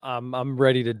I'm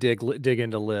ready to dig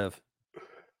into live.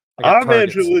 I'm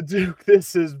Angela Duke.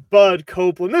 This is Bud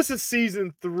Copeland. This is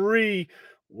season 3.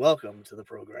 Welcome to the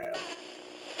program.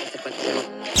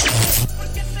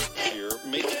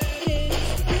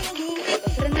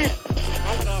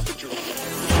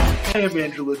 I am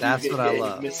Angela Duke. That's what I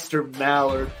love. Mr.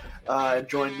 Mallard.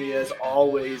 Join me as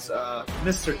always,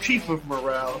 Mr. Chief of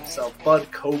Morale himself, Bud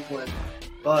Copeland.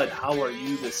 Bud, how are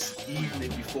you this evening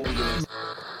before we go?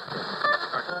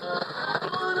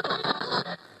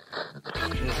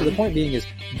 So the point being is,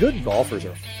 good golfers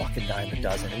are a fucking dime a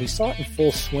dozen, and we saw it in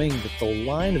full swing that the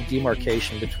line of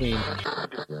demarcation between.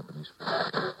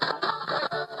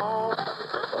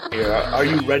 Are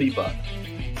you ready, Bud?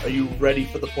 Are you ready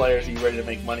for the players? Are you ready to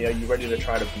make money? Are you ready to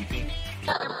try to beat me?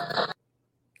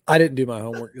 I didn't do my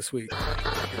homework this week.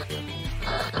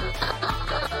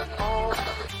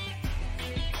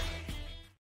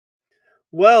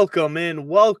 Welcome in,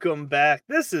 welcome back.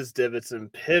 This is Divots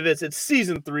and Pivots. It's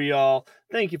season 3, y'all.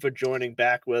 Thank you for joining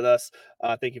back with us.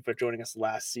 Thank you for joining us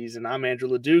last season. I'm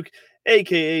Angela Duke,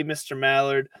 aka Mr.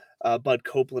 Mallard. Bud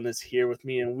Copeland is here with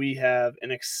me, and we have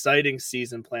an exciting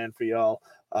season planned for y'all.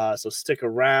 So stick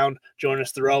around, join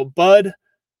us throughout. Bud,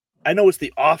 I know it's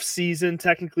the off season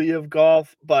technically of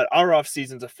golf, but our off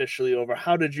season's officially over.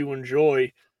 How did you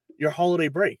enjoy your holiday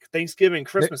break? Thanksgiving,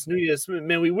 Christmas, New Year's.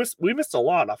 Man, we missed a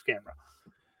lot off camera.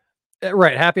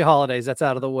 Right. Happy holidays. That's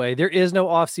out of the way. There is no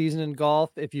off season in golf.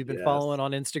 If you've been following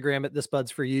on Instagram at This Bud's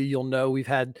For You, you'll know we've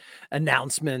had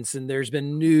announcements and there's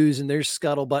been news and there's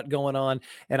scuttlebutt going on.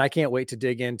 And I can't wait to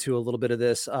dig into a little bit of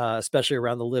this, especially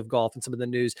around the live golf and some of the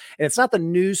news. And it's not the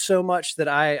news so much that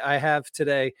I have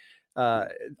today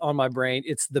on my brain.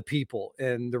 It's the people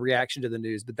and the reaction to the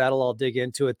news, but that'll all dig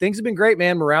into it. Things have been great,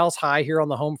 man. Morale's high here on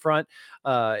the home front.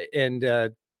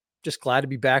 Just glad to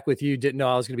be back with you. Didn't know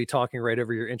I was going to be talking right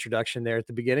over your introduction there at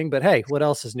the beginning, but hey, what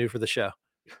else is new for the show?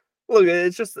 Look, it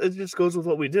just goes with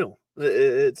what we do.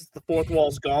 It's the fourth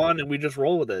wall's gone, and we just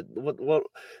roll with it. What?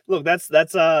 Look, that's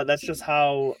just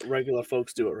how regular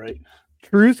folks do it, right?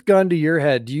 Truth gun to your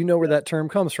head. Do you know where that term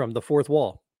comes from? The fourth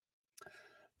wall.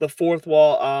 The fourth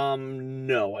wall.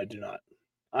 No, I do not.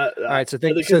 All right, so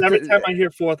every time I hear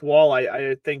fourth wall,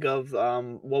 I think of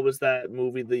what was that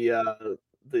movie?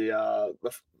 The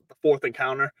Fourth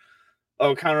Encounter. Oh,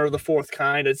 Encounter of the Fourth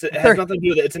Kind. It has nothing to do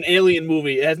with it. It's an alien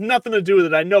movie. It has nothing to do with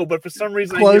it. I know, but for some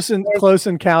reason, Close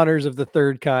Encounters of the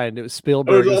Third Kind. It was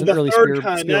Spielberg. It was the Third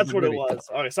Kind. That's what it was.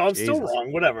 All right, so I'm still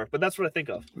wrong. Whatever, but that's what I think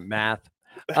of. Math.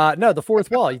 No, the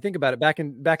fourth wall. You think about it. Back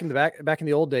in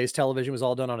the old days, television was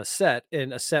all done on a set,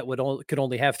 and a set could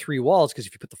only have 3 walls because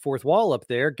if you put the fourth wall up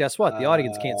there, guess what? The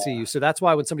audience can't see you. So that's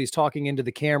why when somebody's talking into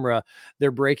the camera, they're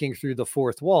breaking through the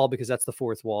fourth wall because that's the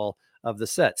fourth wall of the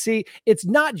set. See, it's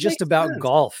not just about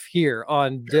golf here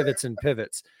on Divots and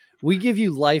Pivots. We give you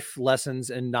life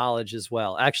lessons and knowledge as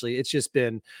well. Actually, it's just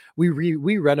been we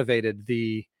renovated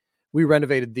the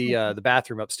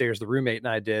bathroom upstairs, the roommate and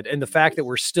I did. And the fact that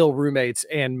we're still roommates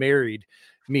and married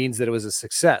means that it was a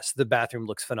success. The bathroom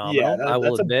looks phenomenal. Yeah, I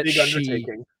will admit. Big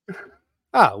undertaking.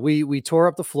 We tore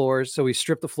up the floors. So we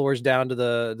stripped the floors down to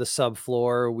the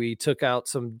subfloor. We took out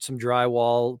some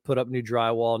drywall, put up new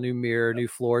drywall, new mirror, new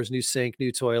floors, new sink,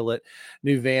 new toilet,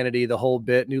 new vanity, the whole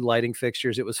bit, new lighting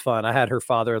fixtures. It was fun. I had her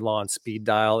father-in-law on speed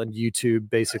dial and YouTube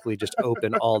basically just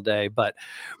open all day, but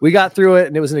we got through it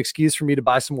and it was an excuse for me to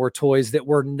buy some more toys that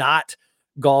were not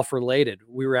golf related.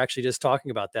 We were actually just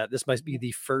talking about that. This might be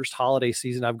the first holiday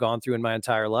season I've gone through in my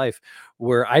entire life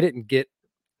where I didn't get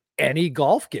any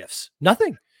golf gifts,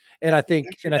 nothing. And I think,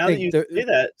 actually, I think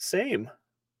that same.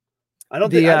 I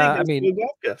don't think I mean a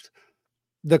golf gift.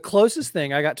 The closest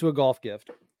thing I got to a golf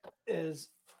gift is,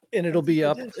 and it'll be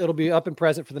up and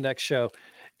present for the next show,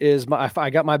 is I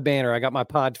got my banner. I got my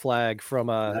pod flag from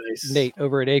Nate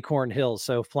over at Acorn Hills.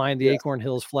 So flying the Acorn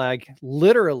Hills flag,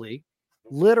 literally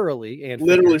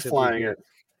flying it.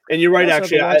 And you're right,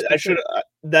 actually, I should.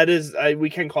 We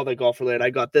can call that golf related. I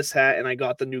got this hat and I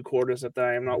got the new quarter zip that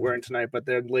I am not wearing tonight, but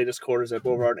their latest quarter zip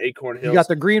over on Acorn Hills. You got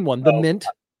the green one, the mint.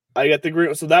 I got the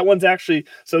green. So that one's actually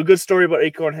a good story about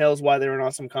Acorn Hills, why they're an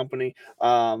awesome company.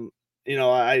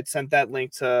 I sent that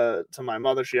link to my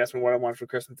mother. She asked me what I wanted for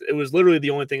Christmas. It was literally the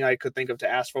only thing I could think of to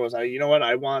ask for. Was I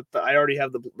already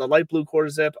have the light blue quarter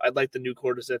zip. I'd like the new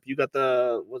quarter zip. You got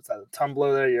the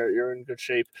tumbler there. You're in good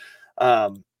shape.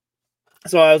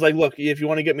 So I was like, look, if you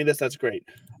want to get me this, that's great.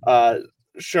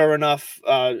 Sure enough,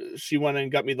 she went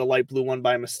and got me the light blue one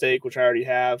by mistake, which I already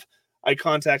have. I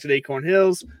contacted Acorn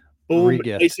Hills. Boom,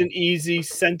 nice and easy.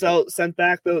 Sent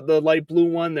back the light blue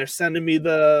one. They're sending me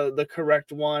the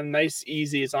correct one. Nice,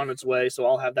 easy. It's on its way, so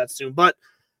I'll have that soon. But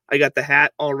I got the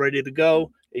hat all ready to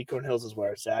go. Acorn Hills is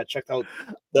where it's at. Check out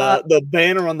Uh, the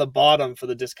banner on the bottom for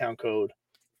the discount code.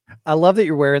 I love that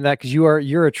you're wearing that because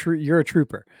you're a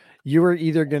trooper. You are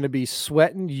either going to be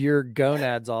sweating your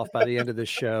gonads off by the end of this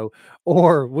show,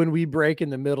 or when we break in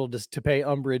the middle just to pay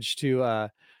umbrage to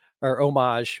or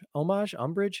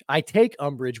umbrage. I take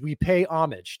umbrage. We pay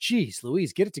homage. Jeez,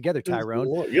 Louise, get it together,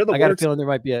 Tyrone. You're the I got a worst. feeling there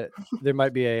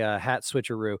might be a hat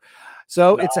switcheroo.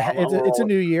 So No, it's a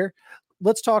new year.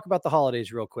 Let's talk about the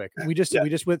holidays real quick. We just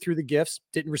went through the gifts,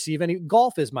 didn't receive any.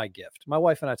 Golf is my gift. My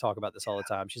wife and I talk about this all the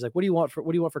time. She's like, what do you want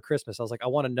for Christmas? I was like, I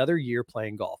want another year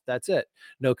playing golf. That's it.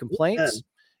 No complaints.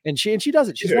 And she does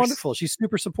it. She's wonderful. She's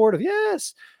super supportive.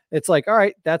 Yes. It's like, all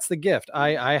right, that's the gift.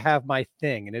 I have my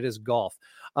thing, and it is golf.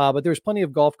 But there's plenty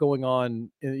of golf going on.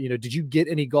 Did you get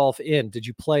any golf in? Did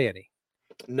you play any?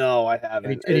 No, I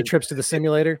haven't. Any trips to the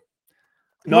simulator?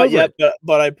 Not yet,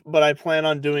 but I plan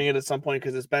on doing it at some point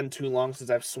because it's been too long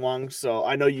since I've swung. So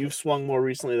I know you've swung more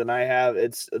recently than I have.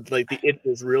 It's like the itch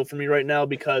is real for me right now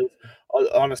because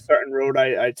on a certain road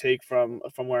I take from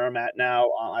where I'm at now,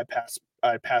 I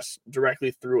pass directly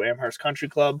through Amherst Country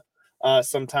Club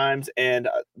sometimes, and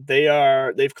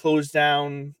they've closed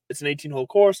down. It's an 18-hole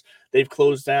course. They've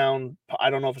closed down. I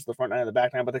don't know if it's the front nine or the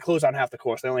back nine, but they closed down half the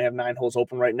course. They only have 9 holes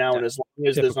open right now, and as long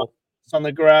as there's no on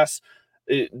the grass.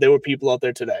 There were people out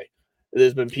there today.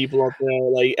 There's been people out there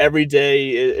like every day.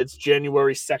 It's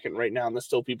January 2nd right now, and there's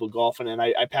still people golfing. And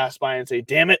I pass by and say,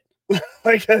 "Damn it!"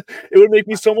 Like it would make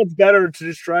me so much better to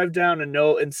just drive down and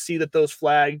know and see that those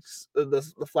flags, the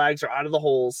flags are out of the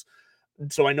holes,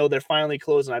 so I know they're finally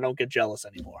closed, and I don't get jealous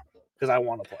anymore because I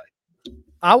want to play.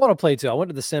 I want to play too. I went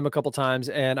to the sim a couple times,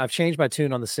 and I've changed my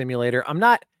tune on the simulator. I'm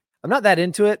not that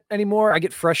into it anymore. I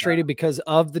get frustrated because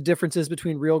of the differences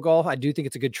between real golf. I do think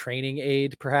it's a good training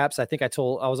aid, perhaps. I think I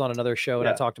was on another show and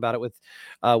I talked about it with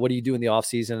what do you do in the off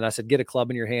season? And I said, get a club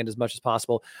in your hand as much as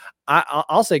possible.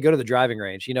 I'll say, go to the driving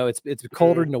range. It's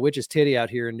colder than a witch's titty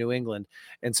out here in New England.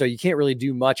 And so you can't really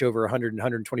do much over 100 and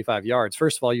 125 yards.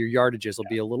 First of all, your yardages will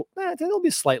be a little, they'll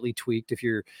be slightly tweaked if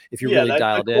you're really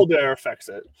dialed in. Cold air affects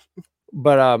it.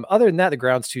 But other than that, the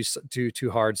ground's too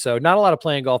hard. So not a lot of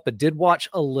playing golf, but did watch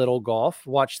a little golf.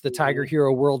 Watched the Tiger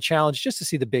Hero World Challenge just to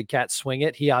see the big cat swing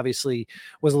it. He obviously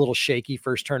was a little shaky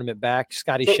first tournament back.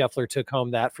 Scotty Scheffler took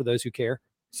home that for those who care.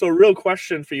 So real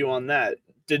question for you on that.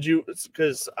 Did you,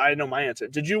 because I know my answer,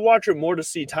 did you watch it more to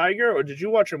see Tiger or did you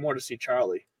watch it more to see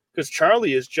Charlie? Because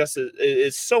Charlie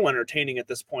is so entertaining at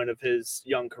this point of his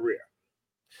young career.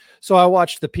 So I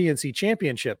watched the PNC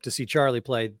Championship to see Charlie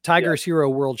play. Tiger's Hero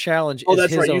World Challenge is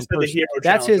that's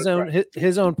his right. own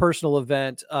his own personal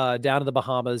event down in the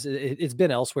Bahamas. It's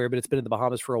been elsewhere, but it's been in the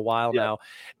Bahamas for a while now.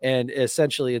 And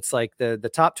essentially, it's like the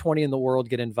top 20 in the world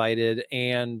get invited,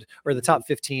 or the top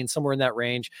 15, somewhere in that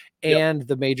range, and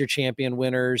the major champion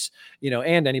winners,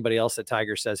 and anybody else that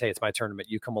Tiger says, "Hey, it's my tournament,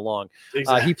 you come along."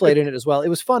 Exactly. He played in it as well. It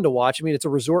was fun to watch. I mean, it's a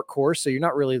resort course, so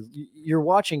you're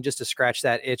watching just to scratch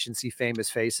that itch and see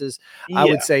famous faces. I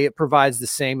would say it provides the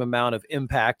same amount of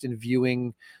impact and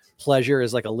viewing pleasure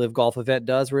as like a live golf event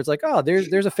does, where it's like, oh,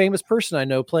 there's a famous person I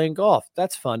know playing golf.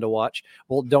 That's fun to watch.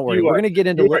 Well, don't worry. We're going to get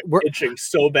into we're itching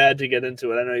so bad to get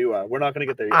into it. I know you are. We're not going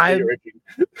to get there yet. You're itching.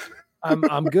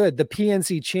 I'm good. The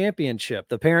PNC Championship,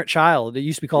 the parent child, it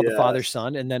used to be called the father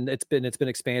son, and then it's been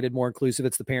expanded, more inclusive.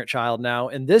 It's the parent child now,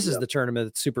 and this is the tournament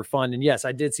that's super fun. And yes,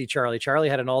 I did see Charlie. Charlie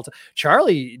had an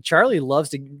Charlie loves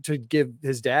to give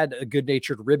his dad a good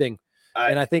natured ribbing.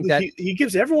 And I think that he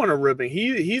gives everyone a ribbing.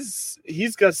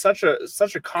 He's got such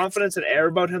a confidence and air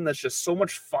about him that's just so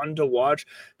much fun to watch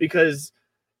because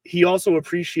he also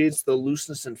appreciates the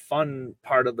looseness and fun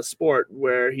part of the sport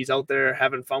where he's out there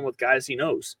having fun with guys he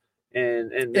knows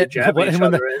and they jab each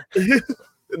other.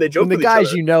 They joke when the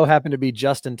guys happen to be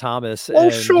Justin Thomas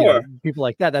and people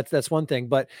like that. That's one thing.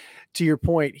 But to your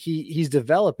point, he's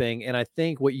developing, and I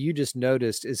think what you just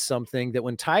noticed is something that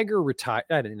when Tiger retired,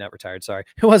 not retired, sorry,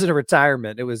 it wasn't a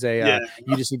retirement. It was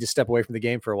you just need to step away from the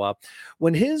game for a while.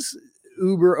 When his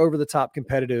uber over the top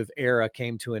competitive era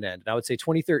came to an end, and I would say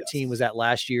 2013 was that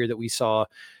last year that we saw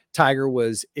Tiger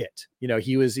was it.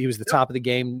 He was the top of the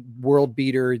game, world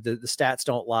beater. The stats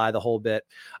don't lie, the whole bit.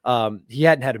 He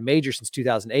hadn't had a major since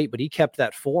 2008, but he kept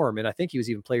that form, and I think he was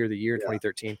even player of the year in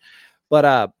 2013.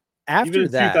 But after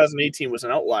even that, 2018 was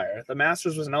an outlier. The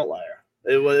Masters was an outlier.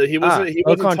 He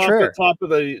wasn't top of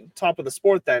the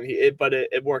sport then. But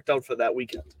it worked out for that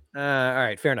weekend. All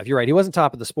right, fair enough. You're right. He wasn't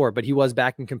top of the sport, but he was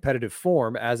back in competitive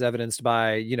form, as evidenced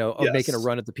by making a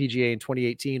run at the PGA in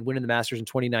 2018, winning the Masters in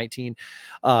 2019,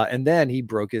 and then he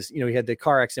broke his. He had the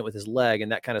car accident with his leg,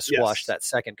 and that kind of squashed that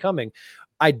second coming.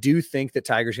 I do think that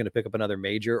Tiger's going to pick up another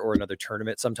major or another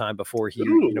tournament sometime before he,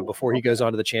 before he goes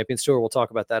on to the Champions Tour. We'll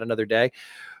talk about that another day.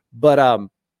 But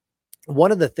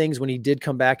one of the things when he did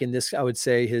come back in this, I would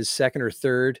say his second or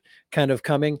third kind of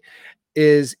coming,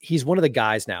 is he's one of the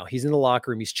guys now. He's in the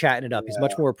locker room. He's chatting it up. He's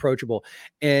much more approachable.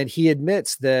 And he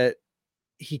admits that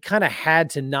he kind of had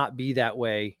to not be that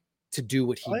way to do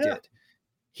what he did.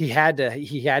 He had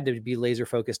to be laser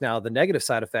focused. Now, the negative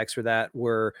side effects for that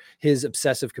were his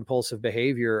obsessive compulsive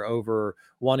behavior over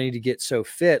wanting to get so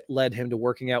fit led him to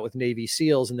working out with Navy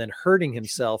SEALs and then hurting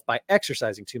himself by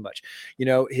exercising too much.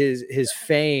 His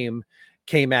fame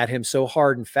came at him so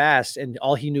hard and fast, and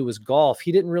all he knew was golf.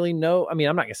 He didn't really know. I mean,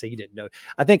 I'm not gonna say he didn't know.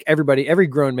 I think every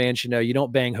grown man should know you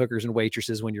don't bang hookers and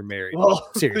waitresses when you're married. Well,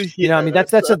 seriously, I mean,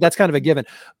 that's kind of a given.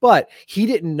 But he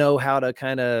didn't know how to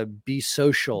kind of be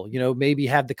social. Maybe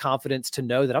have the confidence to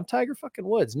know that I'm Tiger fucking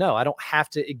Woods. No, I don't have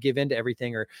to give in to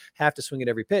everything or have to swing at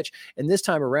every pitch. And this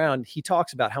time around, he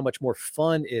talks about how much more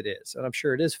fun it is, and I'm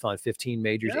sure it is fun. 15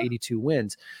 majors, 82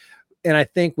 wins. And I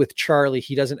think with Charlie,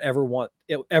 he doesn't ever want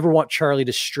Charlie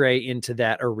to stray into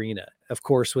that arena. Of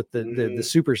course, with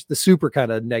the super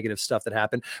kind of negative stuff that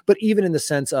happened, but even in the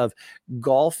sense of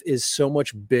golf is so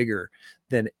much bigger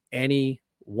than any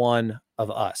one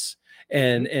of us.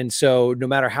 And so no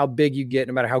matter how big you get,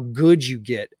 no matter how good you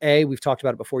get, A, we've talked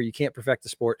about it before, you can't perfect the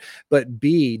sport, but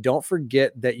B, don't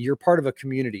forget that you're part of a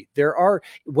community. There are,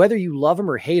 whether you love them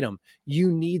or hate them,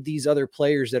 you need these other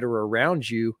players that are around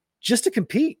you just to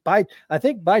compete. I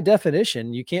think by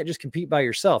definition, you can't just compete by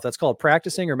yourself. That's called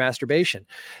practicing or masturbation.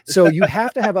 So you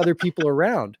have to have other people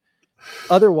around.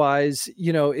 Otherwise,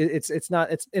 it's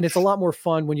a lot more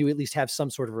fun when you at least have some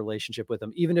sort of relationship with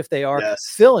them, even if they are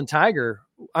Phil and Tiger.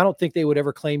 I don't think they would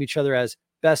ever claim each other as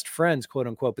best friends, quote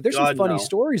unquote, but there's some funny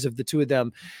stories of the two of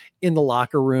them in the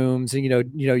locker rooms and,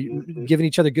 giving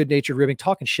each other good natured ribbing,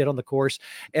 talking shit on the course.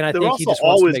 And I think he just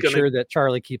wants to make sure that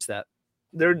Charlie keeps that.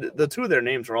 The two of their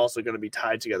names are also going to be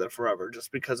tied together forever,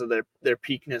 just because of their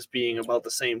peakness being about the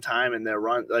same time and their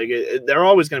run. Like they're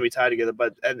always going to be tied together.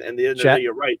 But at the end of the day,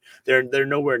 you're right. They're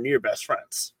nowhere near best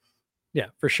friends. Yeah,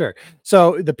 for sure.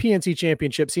 So the PNC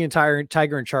Championship, seeing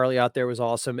Tiger and Charlie out there was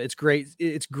awesome. It's great.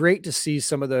 It's great to see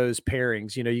some of those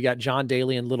pairings. You got John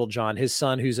Daly and Little John, his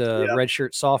son, who's a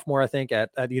redshirt sophomore, I think,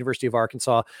 at the University of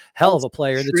Arkansas. Hell of a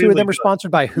player. The two of them are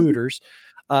sponsored by Hooters.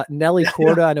 Nelly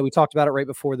Corda, I know we talked about it right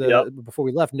before before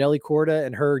we left. Nelly Corda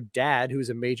and her dad, who's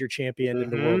a major champion in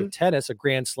the world of tennis, a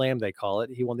Grand Slam they call it.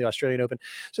 He won the Australian Open.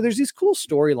 So there's these cool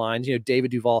storylines.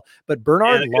 David Duval, but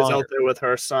Bernard Longer out there with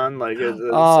her son.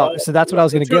 So that's what I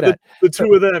was going to get at. The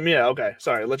two of them, yeah. Okay,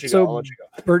 sorry. I'll let you go.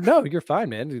 No, you're fine,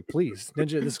 man. Please,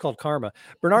 Ninja. This is called karma.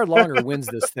 Bernard Longer wins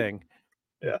this thing.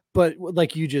 Yeah. But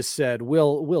like you just said,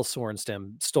 Will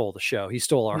Sorenstam stole the show. He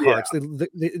stole our hearts.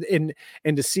 And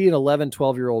to see an 11,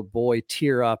 12-year-old boy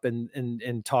tear up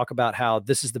and talk about how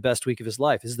this is the best week of his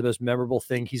life. This is the most memorable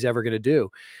thing he's ever going to do.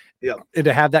 Yeah. And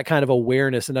to have that kind of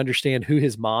awareness and understand who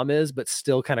his mom is, but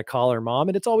still kind of call her mom.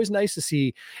 And it's always nice to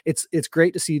see, it's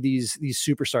great to see these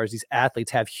superstars, these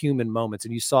athletes have human moments.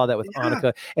 And you saw that with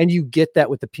Annika, and you get that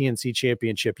with the PNC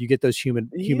Championship. You get those human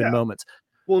moments.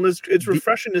 Well, and it's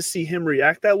refreshing to see him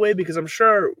react that way, because I'm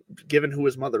sure, given who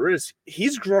his mother is,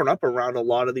 he's grown up around a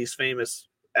lot of these famous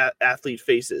athlete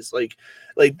faces. Like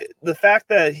the fact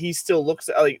that he still looks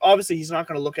like, obviously he's not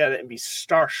going to look at it and be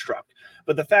starstruck,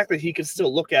 but the fact that he can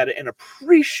still look at it and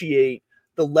appreciate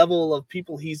the level of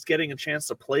people he's getting a chance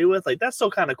to play with, like that's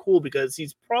still kind of cool, because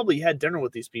he's probably had dinner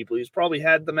with these people. He's probably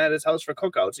had them at his house for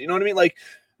cookouts. You know what I mean? Like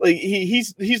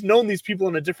he's known these people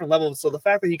on a different level. So the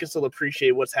fact that he can still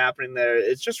appreciate what's happening there,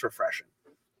 it's just refreshing.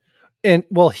 And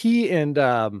well, he and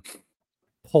Ian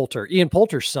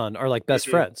Poulter's son are like best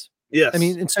friends. Yes. I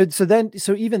mean, and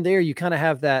so even there, you kind of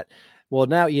have that. Well,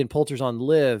 now Ian Poulter's on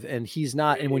Live and he's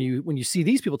not. And when you see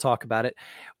these people talk about it,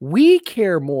 we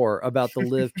care more about the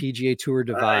Live PGA Tour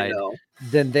divide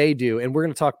than they do. And we're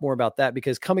going to talk more about that,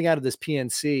 because coming out of this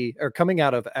PNC, or coming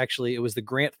out of, actually, it was the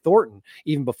Grant Thornton,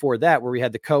 even before that, where we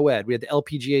had the co-ed, we had the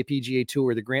LPGA PGA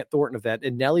Tour, the Grant Thornton event,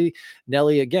 and Nelly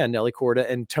Corda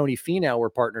and Tony Finau were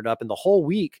partnered up. And the whole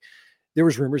week, there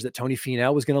was rumors that Tony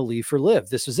Finau was going to leave for Live.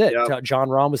 This was it. Yep. John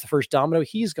Rahm was the first domino.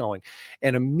 He's going.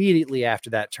 And immediately after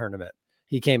that tournament,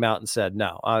 he came out and said,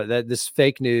 no, this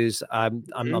fake news. I'm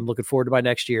looking forward to my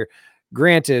next year.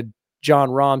 Granted, John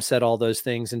Rahm said all those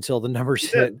things until the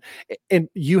numbers hit. And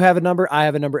you have a number, I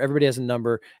have a number, everybody has a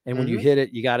number. And when you hit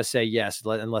it, you got to say yes,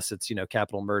 unless it's,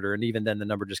 capital murder. And even then the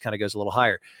number just kind of goes a little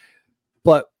higher.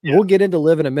 But we'll get into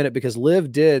Live in a minute, because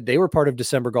Live they were part of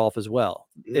December Golf as well.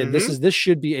 And this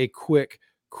should be a quick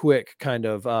kind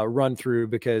of run through,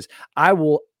 because I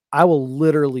will I will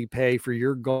literally pay for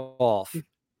your golf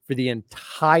for the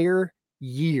entire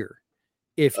year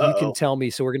if you can tell me.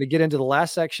 So we're going to get into the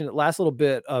last little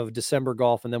bit of December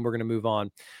golf, and then we're going to move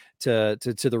on to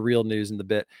the real news in the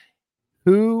bit.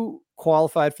 Who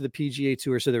qualified for the PGA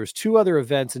Tour? So there was 2 other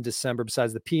events in December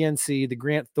besides the PNC, the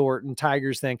Grant Thornton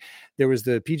Tigers thing. There was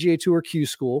the PGA Tour Q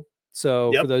School.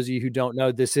 So for those of you who don't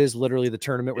know, this is literally the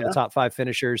tournament where the top 5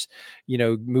 finishers,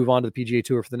 move on to the PGA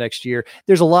Tour for the next year.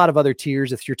 There's a lot of other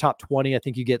tiers. If you're top 20, I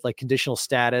think you get like conditional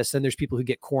status. And there's people who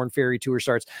get Corn Ferry Tour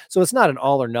starts. So it's not an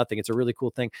all or nothing. It's a really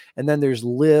cool thing. And then there's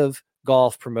Live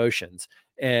Golf Promotions.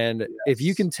 And if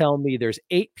you can tell me there's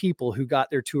 8 people who got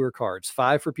their tour cards,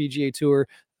 5 for PGA Tour,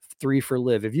 3 for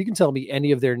Live. If you can tell me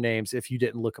any of their names, if you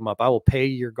didn't look them up, I will pay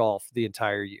your golf the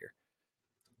entire year.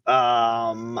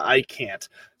 I can't.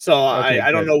 So okay,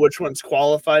 I don't know which ones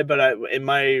qualified, but in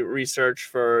my research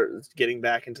for getting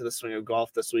back into the swing of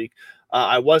golf this week,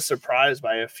 I was surprised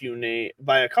by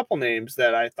a couple names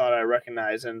that I thought I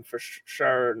recognized, and for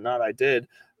sure not I did,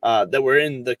 that were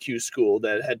in the Q School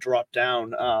that had dropped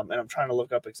down. And I'm trying to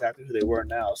look up exactly who they were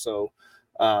now. So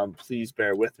please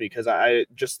bear with me, because I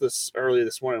just early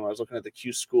this morning when I was looking at the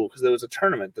Q School, because there was a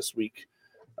tournament this week.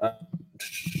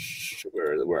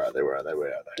 Where are they?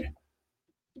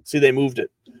 See, they moved it.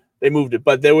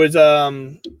 But there was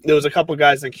a couple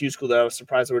guys in Q School that I was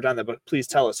surprised they were down there. But please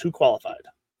tell us who qualified.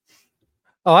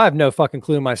 Oh, I have no fucking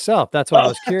clue myself. That's why I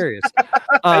was curious.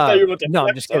 I thought you were about to no,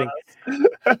 I'm just kidding.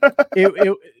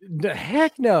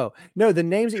 Heck no. No, the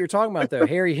names that you're talking about though,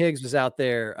 Harry Higgs was out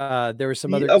there. There were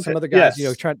some other guys,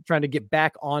 trying to get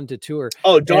back onto tour.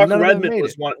 Oh, Doc Redman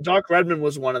was one. Doc Redman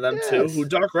was one of them too.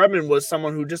 Doc Redman was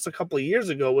someone who just a couple of years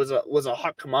ago was a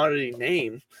hot commodity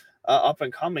name, up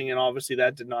and coming, and obviously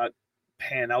that did not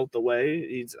pan out the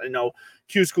way.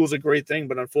 Q School is a great thing,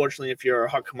 but unfortunately, if you're a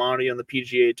hot commodity on the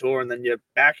PGA Tour and then you're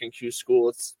back in Q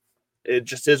School, it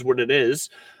just is what it is.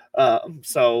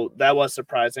 So that was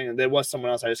surprising, and there was someone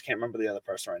else. I just can't remember the other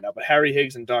person right now. But Harry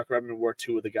Higgs and Doc Redman were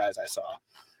 2 of the guys I saw.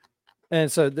 And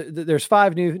so there's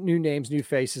 5 new names, new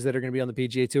faces that are going to be on the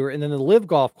PGA Tour. And then the Live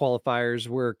Golf qualifiers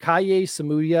were Kaye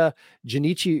Samuya,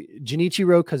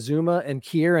 Junichiro Kazuma, and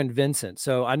Kieran Vincent.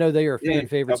 So I know they are fan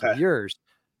favorites of yours.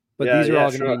 But these are all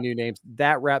going to be new names.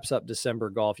 That wraps up December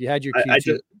golf. You had your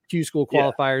Q School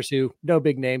qualifiers who no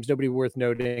big names, nobody worth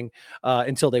noting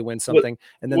until they win something.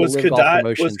 And then was the Live Golf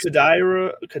promotions. Was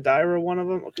Kadira one of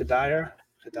them? Or Kadira?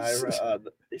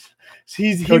 He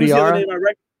was the other name I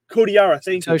read. Kodiara,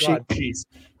 thank you. God, jeez.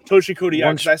 Toshi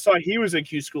Kodiara, because I saw he was in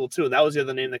Q School too, and that was the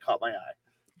other name that caught my eye.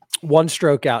 1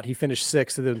 stroke out. He finished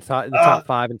 6th in the top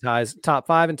 5 and ties. Top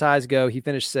 5 and ties go. He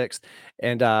finished 6th,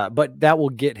 and but that will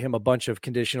get him a bunch of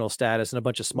conditional status and a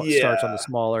bunch of starts on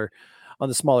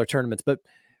the smaller tournaments. But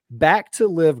back to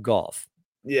Live Golf.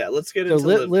 Yeah, let's get into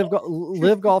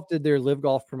Live Golf did their Live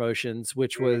Golf promotions,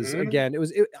 which was again,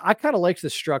 I kind of liked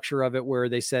the structure of it where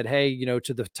they said, hey,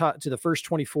 to the first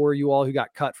 24, you all who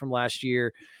got cut from last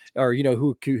year, or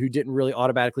who didn't really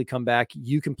automatically come back,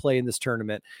 you can play in this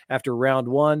tournament. After round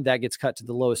 1, that gets cut to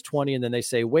the lowest 20, and then they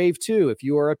say wave 2, if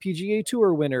you are a PGA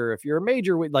Tour winner, if you're a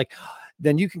major,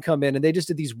 then you can come in. And they just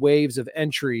did these waves of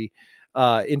entry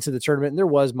into the tournament, and there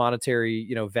was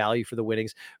monetary value for the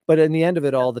winnings, but in the end of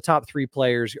it all, the top 3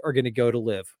 players are going to go to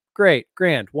Live. Great,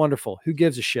 grand, wonderful. Who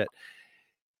gives a shit?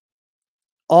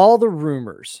 All the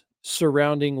rumors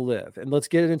surrounding Live, and let's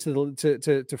get into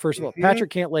to first of all,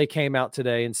 Patrick Cantlay came out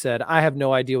today and said, I have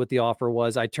no idea what the offer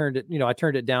was. I turned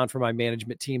it down for my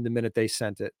management team the minute they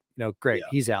sent it. Great,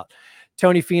 he's out.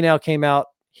 Tony Finau came out,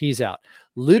 he's out.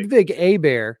 Ludwig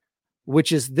Aberg,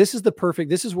 this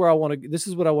is what I wanted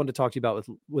to talk to you about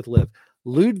with Liv.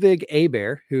 Ludwig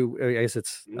Aberg, who I guess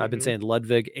I've been saying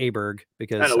Ludwig Aberg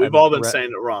because I know we've all been saying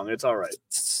it wrong. It's all right.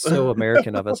 So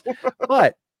American of us.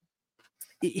 But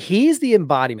he's the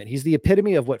embodiment. He's the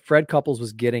epitome of what Fred Couples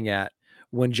was getting at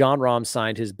when John Rahm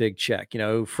signed his big check.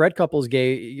 Fred Couples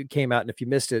came out, and if you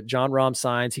missed it, John Rahm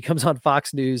signs. He comes on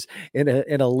Fox News in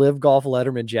a Live Golf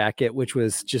Letterman jacket, which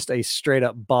was just a straight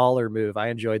up baller move. I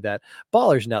enjoyed that.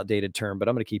 Baller's an outdated term, but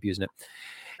I'm going to keep using it.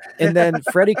 And then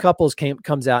Freddie Couples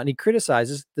comes out and he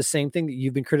criticizes the same thing that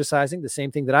you've been criticizing, the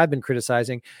same thing that I've been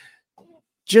criticizing.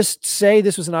 Just say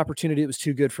this was an opportunity that was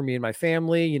too good for me and my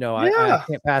family. I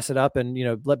can't pass it up, and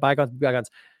let bygones be bygones.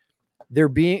 There's a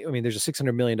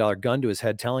 $600 million gun to his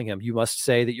head telling him, you must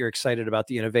say that you're excited about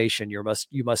the innovation. You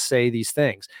must say these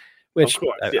things, which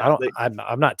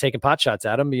I'm not taking pot shots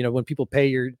at him. When people pay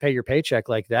your paycheck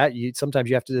like that, sometimes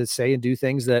you have to say and do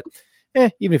things that,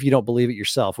 even if you don't believe it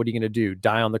yourself, what are you going to do?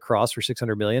 Die on the cross for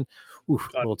 $600 million? Oof,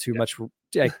 a little too much.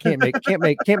 I can't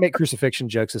make crucifixion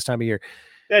jokes this time of year.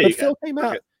 But Phil came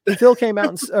out. Phil came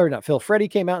out or not Phil, Freddie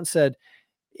came out and said,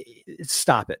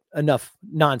 stop it. Enough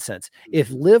nonsense.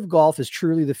 If live golf is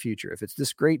truly the future, if it's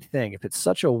this great thing, if it's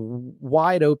such a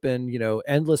wide open,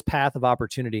 endless path of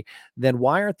opportunity, then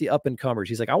why aren't the up and comers?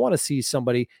 He's like, I want to see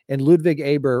somebody, and Ludwig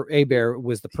Aber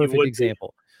was the perfect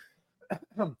example.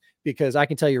 Because I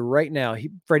can tell you right now,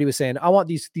 Freddie was saying, I want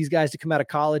these guys to come out of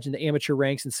college in the amateur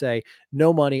ranks and say,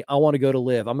 no money, I want to go to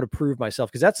live. I'm going to prove myself,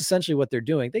 because that's essentially what they're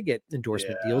doing. They get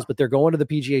endorsement deals, but they're going to the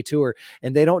PGA Tour,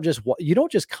 and you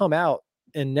don't just come out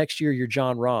and next year you're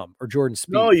John Rahm or Jordan Spieth.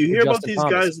 No, you hear about Justin these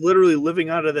Thomas. guys literally living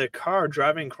out of their car,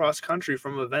 driving cross country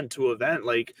from event to event.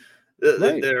 Like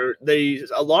right.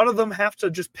 A lot of them have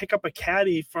to just pick up a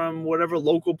caddy from whatever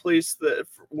local place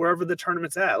wherever the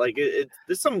tournament's at. Like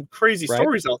there's some crazy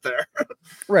stories out there.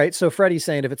 Right. So Freddie's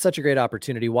saying, if it's such a great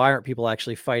opportunity, why aren't people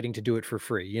actually fighting to do it for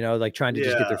free? Like trying to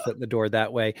just get their foot in the door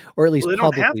that way, or at least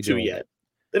publicly doing it.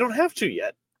 They don't have to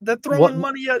yet. They're throwing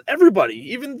money at everybody,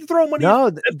 even throwing money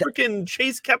at freaking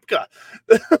Chase Koepka.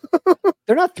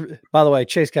 They're not. By the way,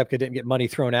 Chase Koepka didn't get money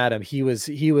thrown at him. He was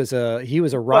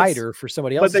a rider for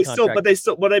somebody else. But they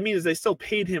still. What I mean is, they still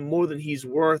paid him more than he's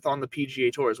worth on the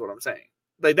PGA Tour. Is what I'm saying.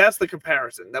 Like that's the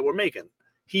comparison that we're making.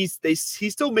 He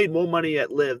still made more money at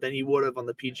Live than he would have on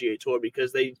the PGA Tour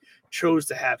because they chose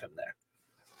to have him there.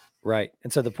 Right.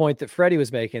 And so the point that Freddie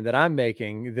was making, that I'm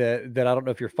making, that I don't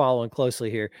know if you're following closely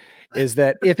here, is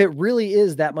that if it really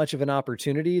is that much of an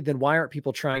opportunity, then why aren't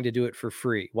people trying to do it for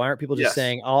free? Why aren't people just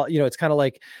saying, it's kind of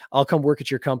like, I'll come work at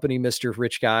your company, Mr.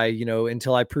 Rich Guy,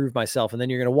 until I prove myself. And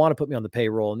then you're going to want to put me on the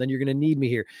payroll. And then you're going to need me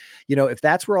here. If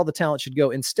that's where all the talent should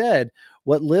go. Instead,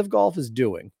 what Live Golf is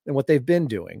doing and what they've been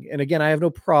doing, and again, I have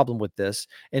no problem with this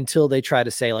until they try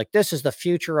to say, like, this is the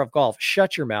future of golf.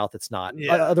 Shut your mouth. It's not.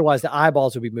 Otherwise, the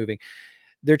eyeballs would be moving.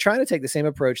 They're trying to take the same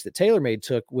approach that TaylorMade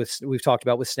took we've talked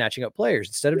about with snatching up players.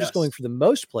 Instead of just going for the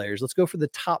most players, let's go for the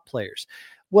top players.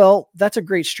 Well, that's a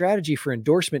great strategy for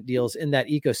endorsement deals in that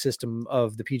ecosystem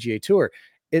of the PGA Tour.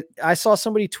 I saw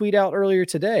somebody tweet out earlier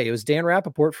today. It was Dan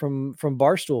Rappaport from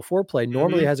Barstool Foreplay.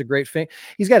 Normally has a great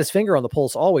he's got his finger on the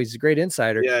pulse always. He's a great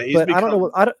insider. Yeah, but I don't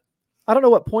know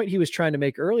what point he was trying to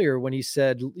make earlier when he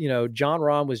said, John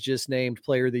Rahm was just named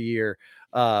Player of the Year.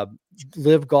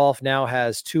 Live Golf now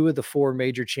has 2 of the 4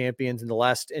 major champions and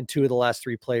 2 of the last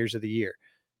 3 Players of the Year.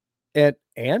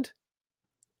 And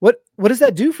what does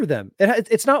that do for them?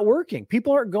 It's not working.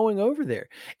 People aren't going over there.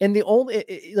 And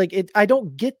I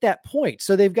don't get that point.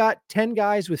 So they've got 10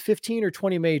 guys with 15 or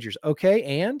 20 majors.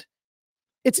 Okay. And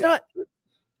it's not,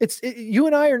 you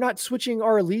and I are not switching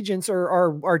our allegiance or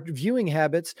our viewing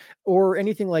habits or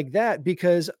anything like that,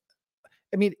 because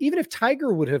even if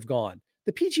Tiger would have gone,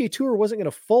 the PGA Tour wasn't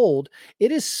going to fold.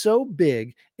 It is so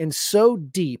big and so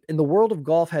deep, and the world of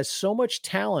golf has so much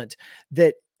talent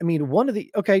that,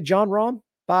 John Rahm,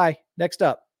 bye, next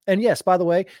up. And yes, by the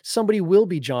way, somebody will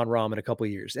be John Rahm in a couple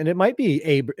of years, and it might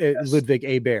be Ludwig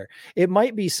Aber. It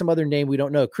might be some other name we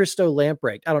don't know. Christo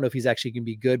Lamprecht. I don't know if he's actually going to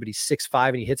be good, but he's 6'5"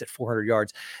 and he hits at 400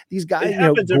 yards. These guys,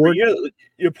 every year.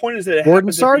 Your point is that it Gordon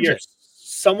happens Sargent. Every year.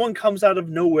 Someone comes out of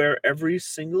nowhere every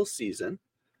single season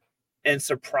and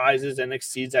surprises and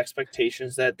exceeds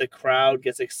expectations that the crowd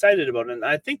gets excited about. And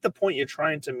I think the point you're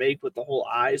trying to make with the whole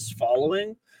eyes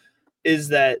following is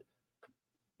that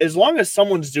as long as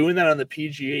someone's doing that on the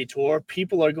PGA Tour,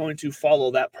 people are going to follow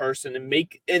that person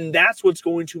and that's what's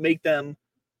going to make them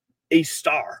a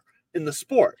star in the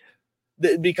sport.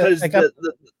 Because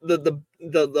the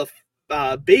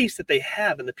base that they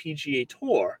have in the PGA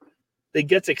Tour that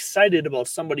gets excited about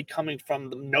somebody coming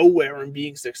from nowhere and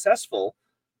being successful.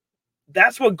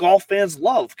 That's what golf fans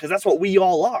love, because that's what we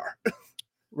all are.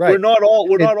 Right. We're not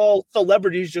all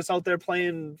celebrities just out there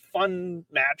playing fun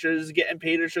matches, getting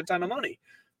paid a shit ton of money.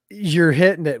 You're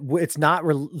hitting it. It's not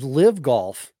Live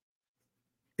Golf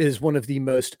is one of the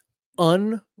most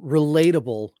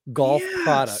unrelatable golf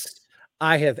products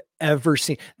I have ever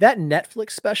seen. That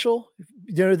Netflix special,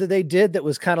 that they did, that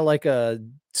was kind of like a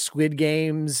Squid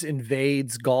Games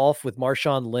invades golf with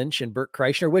Marshawn Lynch and Burt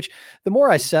Kreischer, which the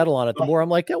more I settle on it, the more I'm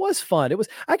like, that was fun.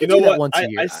 I could do that once a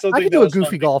year. I could do a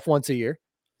goofy golf once a year.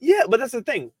 Yeah, but that's the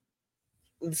thing.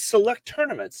 Select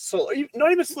tournaments. So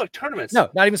not even select tournaments. No,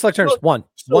 not even select tournaments.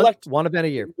 One event a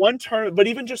year. One tournament, but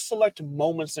even just select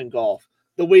moments in golf.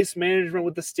 The waste management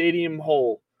with the stadium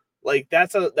hole. Like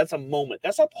that's a moment.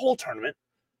 That's not the whole tournament.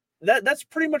 That's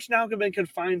pretty much now been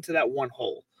confined to that one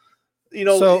hole.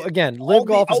 So again, Live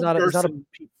Golf is not a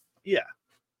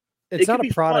it's not a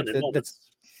product that's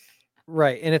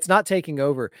right, and it's not taking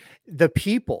over the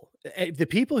people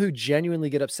who genuinely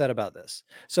get upset about this.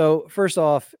 So first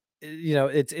off,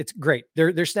 it's great.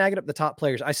 They're snagging up the top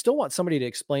players. I still want somebody to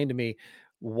explain to me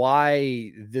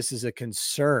why this is a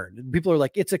concern. People are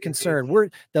like, it's a concern.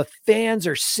 The fans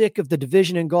are sick of the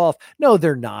division in golf. No,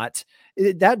 they're not.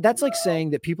 That's like saying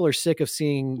that people are sick of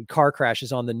seeing car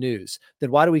crashes on the news.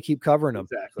 Then why do we keep covering them?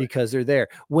 Exactly. Because they're there.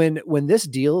 When this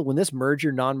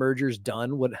non-merger is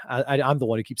done, I'm the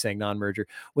one who keeps saying non-merger.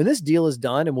 When this deal is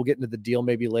done, and we'll get into the deal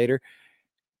maybe later,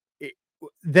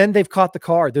 then they've caught the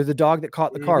car. They're the dog that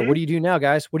caught the car. What do you do now,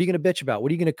 guys? What are you going to bitch about? What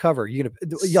are you going to cover?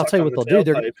 I'll tell you what they'll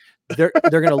do. They're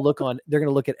going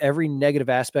to look at every negative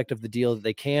aspect of the deal that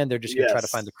they can. They're just going to try to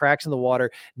find the cracks in the water.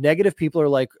 Negative people are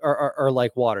like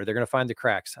water. They're going to find the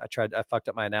cracks. I fucked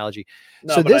up my analogy.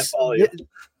 No, so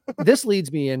this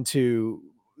leads me into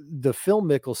the Phil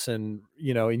Mickelson,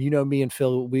 and me and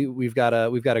Phil, we've got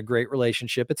a great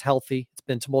relationship. It's healthy. It's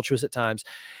been tumultuous at times.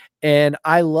 And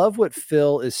I love what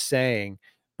Phil is saying,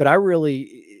 but and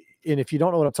if you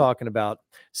don't know what I'm talking about,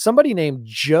 somebody named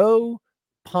Joe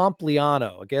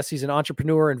Pompliano, I guess he's an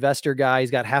entrepreneur, investor guy. He's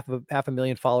got half a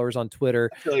million followers on Twitter,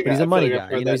 but he's a money guy.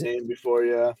 I've heard that name before,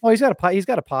 yeah. Oh, he's got a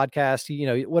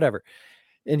podcast, whatever.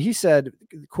 And he said,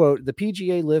 quote, the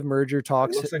PGA Live merger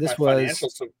talks.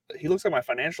 He looks like my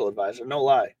financial advisor. No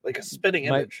lie. Like a spitting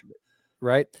image.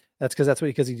 Right.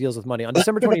 Because he deals with money. On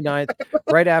December 29th,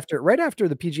 right after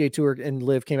the PGA Tour and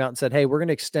Live came out and said, hey, we're going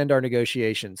to extend our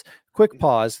negotiations. Quick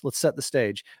pause. Let's set the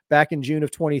stage. Back in June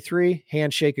of 23,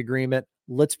 handshake agreement.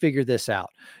 Let's figure this out.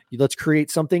 Let's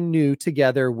create something new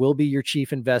together. We'll be your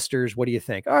chief investors. What do you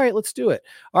think? All right, let's do it.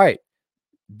 All right.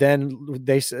 Then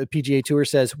PGA Tour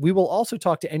says, we will also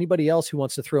talk to anybody else who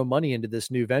wants to throw money into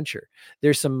this new venture.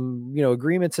 There's some,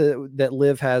 agreements that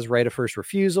Live has right of first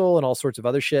refusal and all sorts of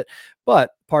other shit.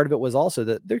 But part of it was also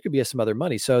that there could be some other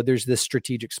money. So there's this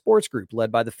strategic sports group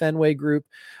led by the Fenway Group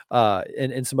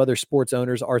and some other sports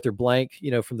owners, Arthur Blank,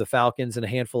 from the Falcons and a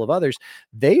handful of others.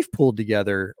 They've pulled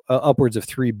together upwards of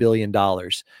 $3 billion.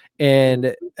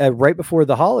 And right before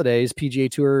the holidays,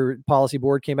 PGA Tour Policy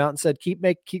Board came out and said, keep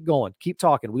going, keep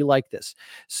talking. We like this.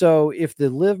 So if the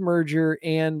Live merger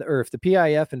or if the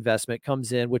PIF investment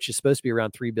comes in, which is supposed to be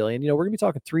around $3 billion, we're going to be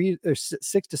talking $6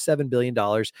 to $7 billion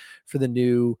for the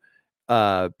new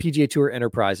PGA Tour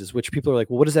Enterprises, which people are like,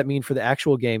 well, what does that mean for the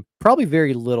actual game? Probably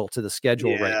very little to the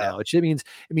schedule right now. It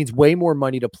means way more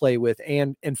money to play with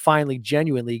and finally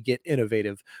genuinely get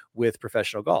innovative with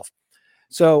professional golf.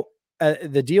 So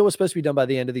the deal was supposed to be done by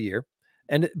the end of the year.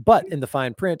 But in the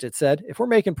fine print, it said, if we're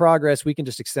making progress, we can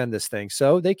just extend this thing.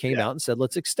 So they came out and said,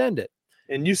 let's extend it.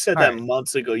 And you said that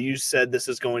months ago. You said this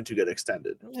is going to get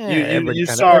extended. You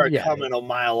saw it coming a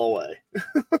mile away.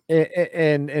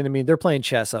 and I mean, they're playing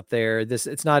chess up there.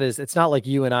 It's not like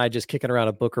you and I just kicking around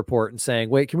a book report and saying,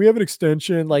 wait, can we have an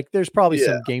extension? Like there's probably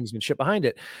some gamesmanship behind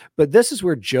it. But this is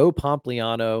where Joe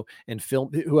Pompliano and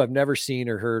Phil, who I've never seen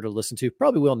or heard or listened to,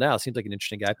 probably will now. Seems like an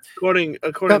interesting guy.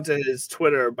 According to his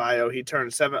Twitter bio, he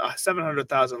turned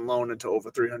 700,000 loan into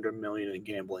over 300 million in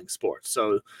gambling sports.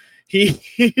 So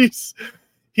he's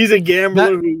a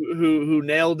gambler who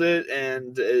nailed it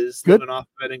and is living off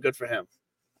of it, and good for him.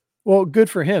 Well, good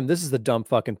for him. This is the dumb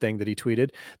fucking thing that he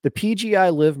tweeted. The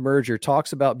PGI Live merger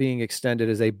talks about being extended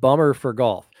as a bummer for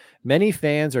golf. Many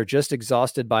fans are just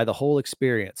exhausted by the whole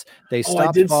experience. They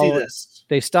stopped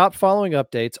following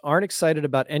updates, aren't excited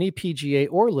about any PGA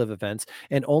or Live events,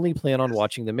 and only plan on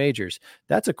watching the majors.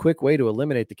 That's a quick way to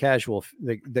eliminate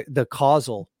the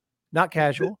causal, not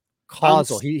casual.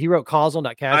 Causal. He wrote causal,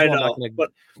 not casual. I know,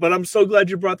 but I'm so glad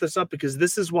you brought this up because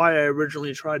this is why I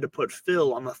originally tried to put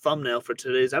Phil on the thumbnail for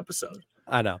today's episode.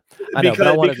 I know. But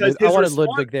I wanted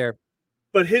Ludwig there.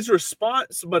 But Phil's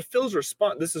response,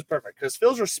 this is perfect because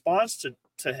Phil's response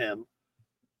to him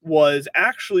was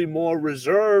actually more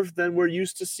reserved than we're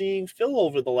used to seeing Phil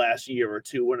over the last year or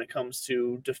two when it comes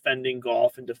to defending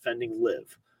golf and defending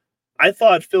Live. I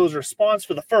thought Phil's response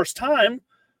for the first time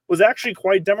was actually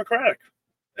quite democratic.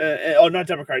 Not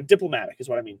democratic, diplomatic is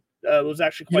what I mean. It was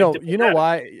actually quite diplomatic.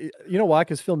 You know why?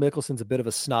 Because Phil Mickelson's a bit of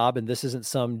a snob, and this isn't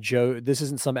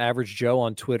some average Joe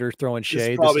on Twitter throwing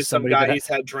shade. Probably some guy he's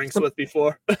had drinks with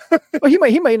before. Well,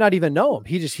 he might not even know him.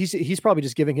 He's probably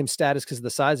just giving him status because of the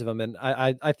size of him. And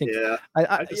I think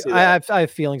I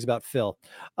have feelings about Phil.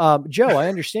 Joe, I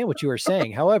understand what you are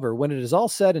saying. However, when it is all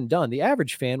said and done, the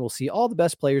average fan will see all the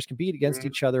best players compete against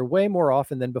each other way more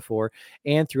often than before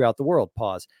and throughout the world.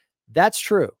 Pause. That's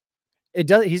true. It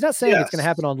does. He's not saying it's going to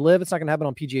happen on Live. It's not going to happen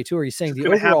on PGA Tour. He's saying the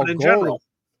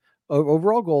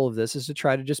overall goal of this is to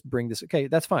try to just bring this. Okay,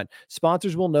 that's fine.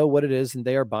 Sponsors will know what it is and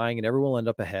they are buying, and everyone will end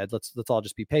up ahead. Let's all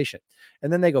just be patient.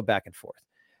 And then they go back and forth.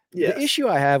 Yes. The issue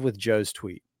I have with Joe's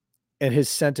tweet and his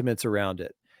sentiments around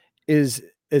it is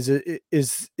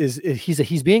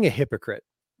he's being a hypocrite.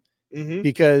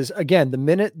 Because again, the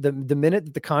minute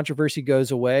that the controversy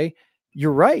goes away,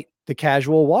 you're right. The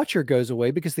casual watcher goes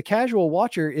away because the casual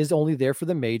watcher is only there for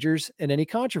the majors and any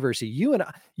controversy.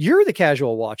 You're the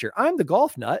casual watcher. I'm the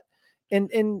golf nut.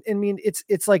 And I mean,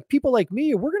 it's like people like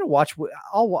me, we're going to watch.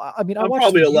 I'm watch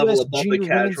probably the a level US above the Junior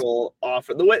casual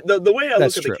offer. The way I look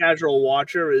at true. the casual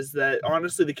watcher is that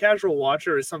honestly, the casual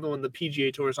watcher is something when the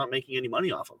PGA Tour is not making any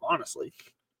money off of, honestly.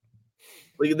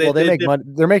 Like they make money.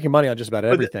 They're making money on just about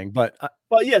everything, but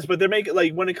yes, but they're making,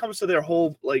 like, when it comes to their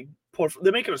whole, like,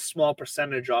 they're making a small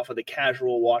percentage off of the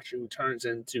casual watcher who turns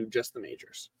into just the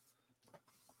majors.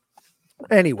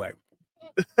 Anyway,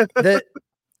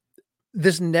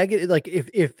 this negative, like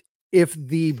if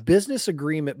the business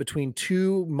agreement between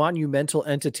two monumental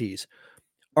entities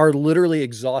are literally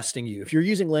exhausting you, if you're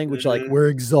using language like we're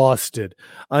exhausted,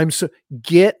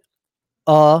 get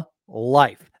a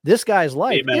life. This guy's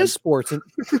life is sports, and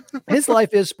his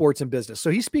life is sports and business. So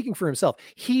he's speaking for himself.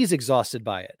 He's exhausted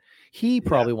by it. He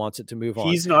probably wants it to move on.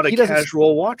 He's not a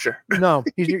casual watcher. No,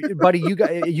 buddy, you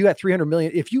got 300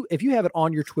 million. If you have it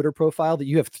on your Twitter profile that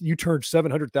you turned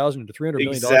 700,000 into $300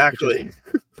 million, exactly,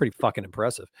 pretty fucking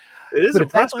impressive. It is. But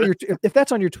impressive. if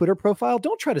that's on your Twitter profile,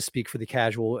 don't try to speak for the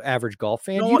casual average golf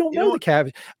fan. You don't know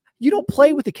the You don't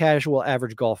play with the casual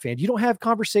average golf fan. You don't have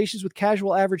conversations with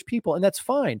casual average people, and that's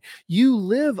fine. You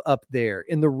live up there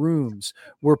in the rooms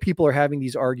where people are having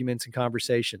these arguments and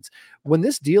conversations. When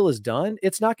this deal is done,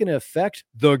 it's not going to affect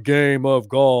the game of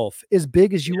golf as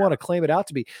big as you want to claim it out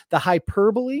to be. The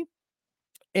hyperbole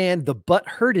and the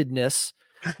butthurtedness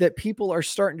that people are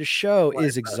starting to show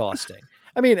is exhausting.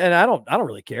 I mean, and I don't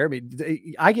really care. I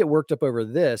mean, I get worked up over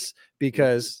this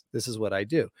because this is what I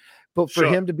do. But for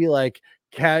him to be like,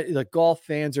 the golf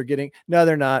fans are getting, no,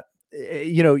 they're not.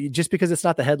 Just because it's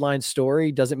not the headline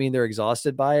story doesn't mean they're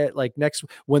exhausted by it. Like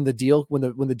when the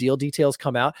deal details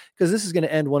come out, because this is going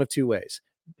to end one of two ways.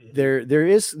 There's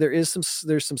some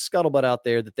scuttlebutt out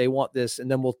there that they want this,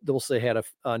 and then we'll say had a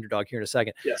underdog here in a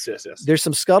second. Yes. There's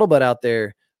some scuttlebutt out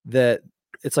there that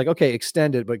it's like, okay,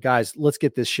 extend it, but guys, let's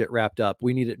get this shit wrapped up.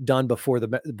 We need it done before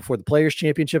the Players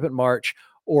Championship in March,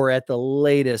 or at the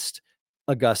latest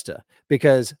Augusta,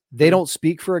 because they don't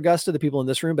speak for Augusta, the people in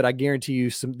this room, but I guarantee you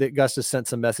that Augusta sent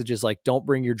some messages like, don't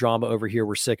bring your drama over here.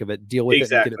 We're sick of it. Deal with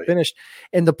it and get it finished.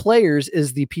 And the Players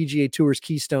is the PGA Tour's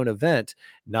keystone event,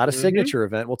 not a signature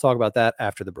event. We'll talk about that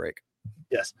after the break.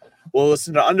 Yes. We'll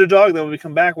listen to Underdog. Then when we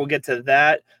come back, we'll get to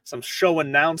that, some show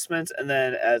announcements. And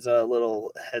then as a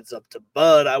little heads up to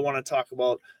Bud, I want to talk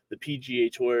about the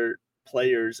PGA Tour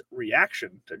Players'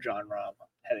 reaction to Jon Rahm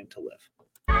heading to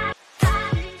LIV.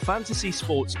 Fantasy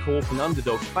Sports Corp and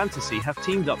Underdog Fantasy have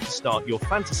teamed up to start your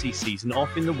fantasy season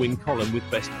off in the win column with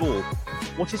Best Ball.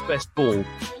 What is Best Ball?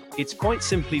 It's quite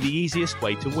simply the easiest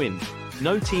way to win.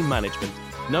 No team management,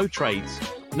 no trades,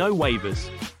 no waivers.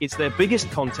 It's their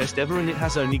biggest contest ever, and it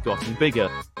has only gotten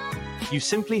bigger. You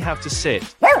simply have to sit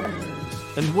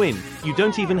and win. You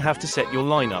don't even have to set your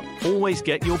lineup. Always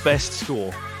get your best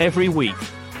score every week.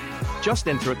 Just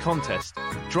enter a contest,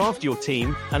 draft your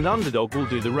team, and Underdog will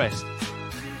do the rest.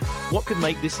 What could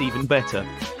make this even better?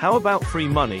 How about free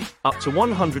money, up to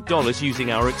 $100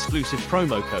 using our exclusive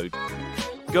promo code?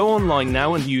 Go online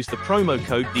now and use the promo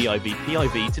code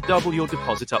DIVPIV to double your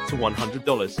deposit up to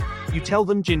 $100. You tell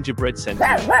them Gingerbread sent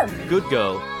you. Good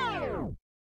girl.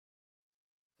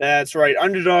 That's right.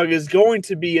 Underdog is going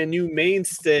to be a new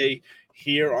mainstay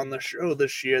here on the show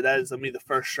this year. That is going to be the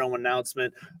first show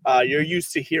announcement. You're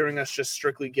used to hearing us just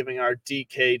strictly giving our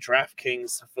DK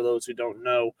DraftKings, for those who don't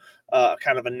know,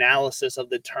 kind of analysis of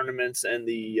the tournaments and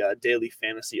the daily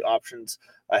fantasy options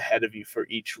ahead of you for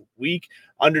each week.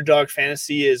 Underdog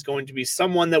Fantasy is going to be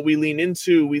someone that we lean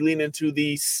into. We lean into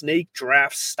the snake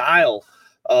draft style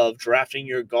of drafting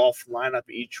your golf lineup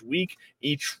each week,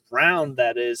 each round,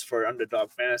 that is, for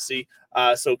Underdog Fantasy.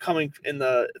 So coming in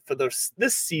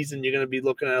this season, you're going to be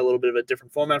looking at a little bit of a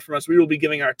different format from us. We will be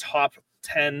giving our top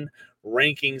 10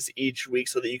 rankings each week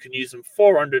so that you can use them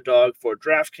for Underdog, for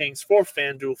DraftKings, for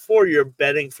FanDuel, for your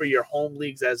betting, for your home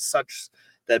leagues as such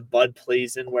that Bud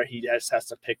plays in, where he just has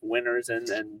to pick winners and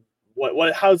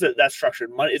how is that structured?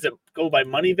 Money, is it go by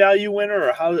money value winner,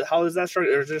 or how is that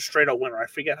structured, or is it just straight up winner? I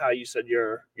forget how you said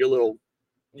your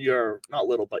not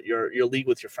little, but your league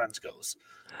with your friends goes.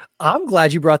 I'm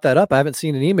glad you brought that up. I haven't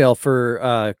seen an email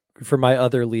for for my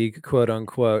other league, quote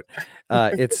unquote.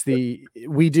 It's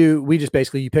we just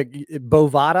basically, you pick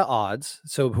Bovada odds.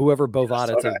 So whoever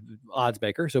Bovada, it's a odds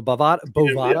maker. So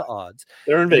Bovada odds.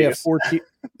 They're in Vegas.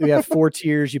 We have 4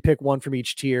 tiers. You pick one from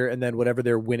each tier, and then whatever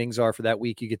their winnings are for that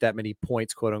week, you get that many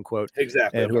points, quote unquote.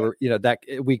 Exactly. And whoever, that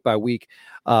week by week,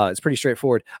 it's pretty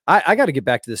straightforward. I got to get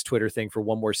back to this Twitter thing for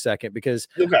one more second, because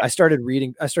I started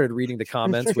reading the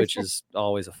comments, which is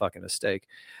always a fucking mistake.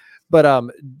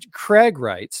 But Craig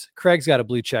writes, Craig's got a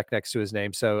blue check next to his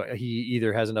name, so he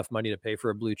either has enough money to pay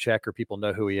for a blue check or people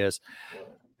know who he is.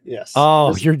 Yes.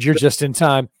 Oh, you're just in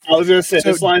time. I was going to say,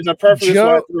 this lines up perfectly.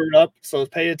 Joe, I threw it up, so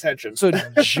pay attention. So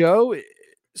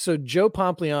Joe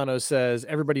Pompliano says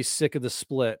everybody's sick of the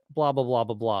split. Blah blah blah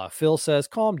blah blah. Phil says,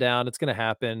 calm down, it's going to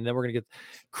happen. Then we're going to get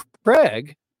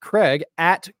Craig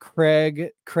at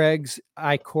Craig's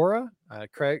Ikora.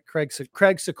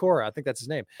 Craig Sikora, I think that's his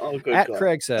name. Oh, good. At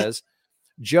Craig says,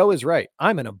 Joe is right.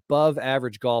 I'm an above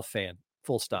average golf fan.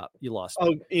 Full stop. You lost.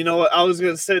 Oh, you know what? I was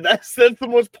gonna say that's the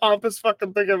most pompous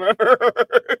fucking thing I've ever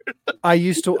heard. I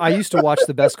used to watch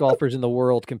the best golfers in the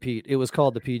world compete. It was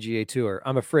called the PGA Tour.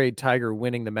 I'm afraid Tiger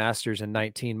winning the Masters in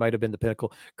 19 might have been the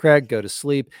pinnacle. Craig, go to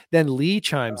sleep. Then Lee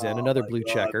chimes in, another blue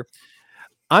checker.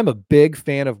 I'm a big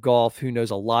fan of golf who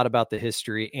knows a lot about the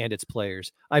history and its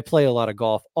players. I play a lot of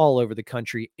golf all over the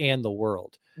country and the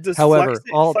world. However,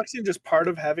 flexing just part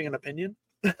of having an opinion?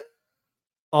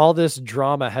 All this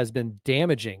drama has been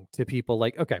damaging to people.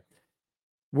 Like, okay,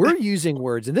 we're using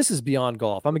words, and this is beyond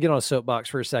golf. I'm gonna get on a soapbox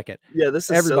for a second. Yeah, this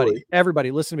is silly.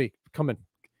 Everybody, listen to me. Come in.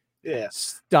 Yeah.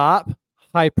 Stop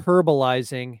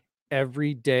hyperbolizing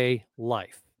everyday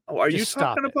life. Oh, are you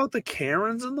talking about the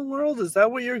Karens in the world? Is that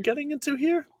what you're getting into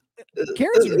here?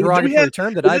 Karen's a derogatory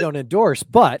term that I don't endorse,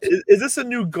 but is this a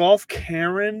new golf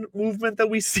Karen movement that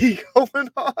we see going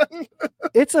on?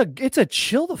 It's a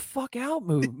chill the fuck out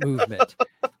movement.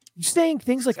 Saying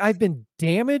things like I've been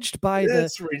damaged by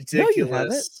That's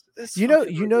ridiculous. No,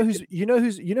 you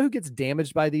haven't. Who gets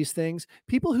damaged by these things?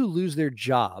 People who lose their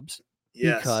jobs.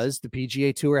 Yes. Because the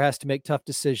PGA Tour has to make tough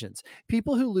decisions.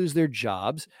 People who lose their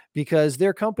jobs because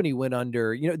their company went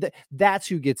under, that's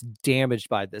who gets damaged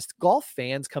by this. Golf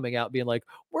fans coming out being like,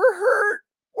 we're hurt,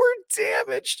 we're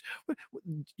damaged.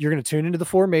 You're going to tune into the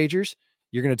 4 majors.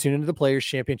 You're going to tune into the Players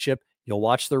Championship. You'll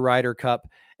watch the Ryder Cup.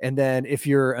 And then if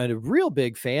you're a real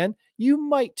big fan, you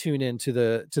might tune into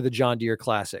the John Deere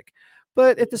Classic.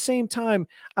 But at the same time,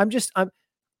 I'm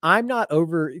not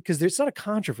over, because there's not a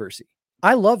controversy.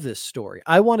 I love this story.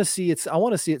 I want to see it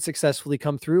successfully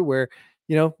come through where,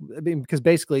 because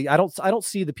basically I don't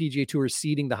see the PGA Tour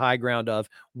ceding the high ground of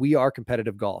we are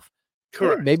competitive golf.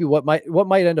 Correct. Maybe what might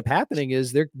end up happening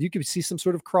is you could see some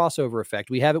sort of crossover effect.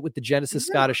 We have it with the Genesis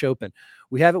Scottish Open.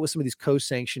 We have it with some of these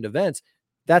co-sanctioned events.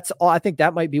 That's all. I think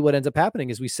that might be what ends up happening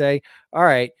is we say, all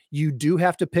right, you do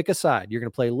have to pick a side. You're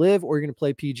going to play Live or you're going to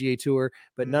play PGA Tour,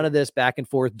 but none of this back and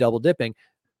forth double dipping.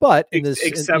 But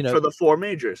except for the 4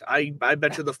 majors, I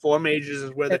bet you the 4 majors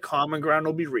is where the common ground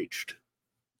will be reached.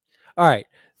 All right.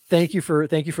 Thank you for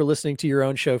listening to your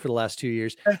own show for the last 2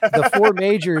 years. The 4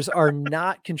 majors are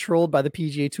not controlled by the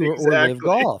PGA Tour or Live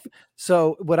Golf.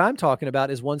 So what I'm talking about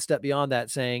is one step beyond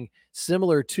that, saying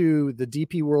similar to the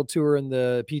DP World Tour and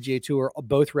the PGA Tour,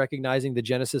 both recognizing the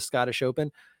Genesis Scottish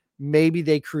Open. Maybe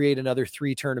they create another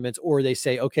 3 tournaments, or they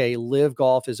say, okay, Live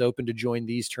Golf is open to join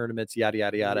these tournaments, yada,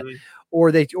 yada, yada. Mm-hmm.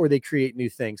 Or they create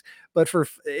new things. But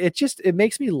it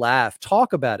makes me laugh.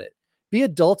 Talk about it. Be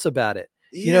adults about it.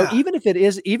 Yeah. Even if it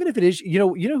is,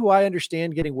 who I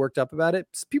understand getting worked up about it,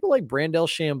 it's people like Brandel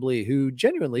Chambly, who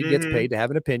genuinely gets paid to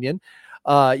have an opinion.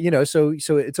 So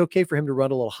it's okay for him to run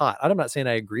a little hot. I'm not saying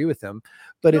I agree with him,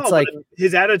 but it's like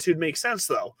his attitude makes sense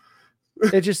though.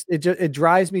 It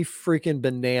drives me freaking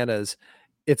bananas.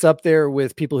 It's up there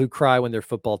with people who cry when their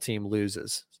football team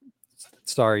loses.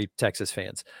 Sorry, Texas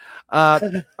fans. All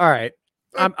right.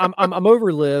 I'm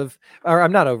over Live, or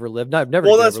I'm not over Live. No, I've never.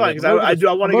 Well, that's fine because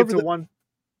I want to get to one.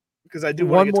 Because I do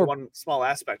want to get to one small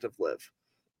aspect of Live.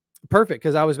 Perfect.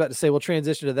 Because I was about to say we'll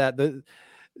transition to that.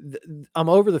 I'm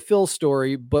over the Phil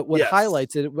story, but what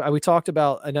highlights it, we talked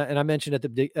about, and I mentioned at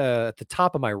the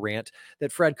top of my rant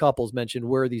that Fred Couples mentioned,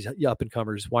 where are these up and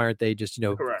comers? Why aren't they just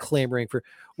clamoring for?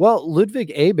 Well,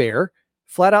 Ludwig Abear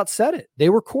flat out said it. They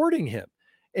were courting him.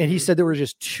 And he said there were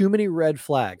just too many red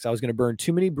flags. I was going to burn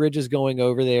too many bridges going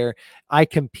over there. I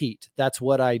compete. That's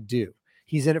what I do.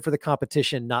 He's in it for the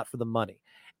competition, not for the money.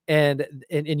 And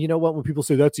you know what, when people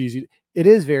say that's easy, it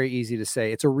is very easy to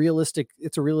say. It's a realistic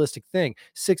thing.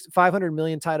 500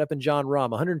 million tied up in John Rahm,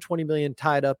 120 million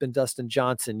tied up in Dustin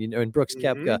Johnson, and Brooks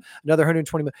Koepka, another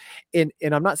 120 million.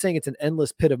 And I'm not saying it's an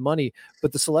endless pit of money,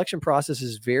 but the selection process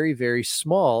is very, very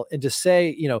small. And to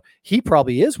say, he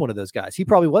probably is one of those guys. He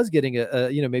probably was getting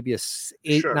maybe a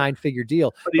 8-9 figure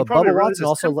deal, but Bubba Watson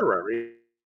also temporary.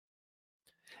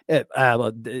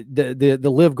 The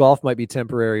live golf might be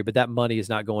temporary, but that money is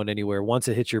not going anywhere. Once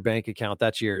it hits your bank account,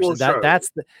 that's yours. Well,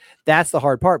 that's the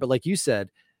hard part. But like you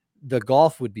said, the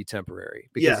golf would be temporary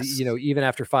because even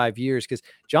after 5 years, because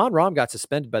John Rahm got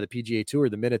suspended by the PGA Tour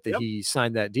the minute that he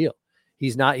signed that deal.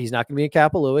 He's not going to be in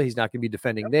Kapalua. He's not going to be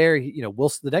defending there.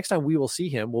 The next time we will see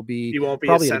him will be, he won't be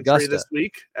probably at at Augusta this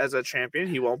week as a champion.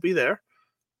 He won't be there.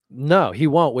 No, he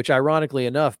won't, which ironically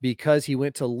enough, because he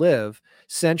went to live,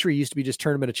 Century used to be just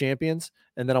Tournament of Champions.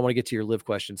 And then I want to get to your live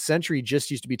question. Century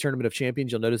just used to be Tournament of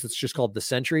Champions. You'll notice it's just called the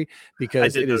Century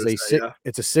because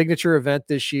it's a signature event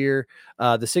this year.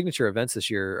 The signature events this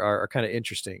year are kind of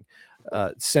interesting.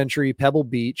 Century, Pebble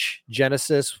Beach,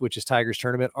 Genesis, which is Tiger's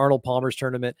tournament, Arnold Palmer's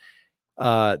tournament,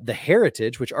 the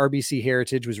Heritage, which RBC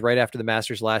Heritage was right after the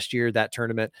Masters last year, that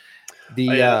tournament. We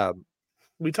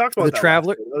talked about the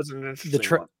Traveler. That was an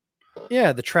interesting one.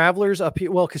 Yeah, the Travelers up here.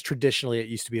 Well, because traditionally it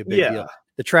used to be a big deal.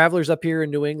 The Travelers up here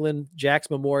in New England, Jack's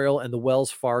Memorial, and the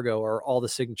Wells Fargo are all the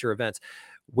signature events.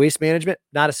 Waste Management,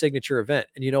 not a signature event.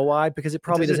 And you know why? Because it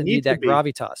probably doesn't need that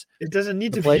gravitas. It doesn't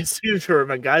need to be a signature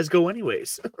event. Guys go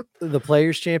anyways. The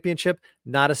Players Championship,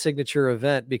 not a signature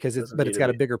event because it's got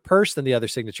a bigger purse than the other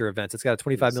signature events. It's got a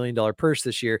 $25 million purse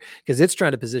this year because it's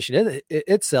trying to position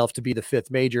itself to be the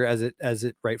fifth major as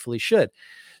it rightfully should.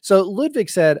 So Ludwig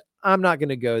said, I'm not going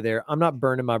to go there. I'm not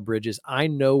burning my bridges. I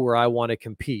know where I want to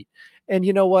compete. And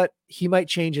you know what? He might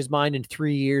change his mind in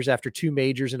 3 years after 2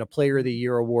 majors and a Player of the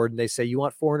Year award. And they say, you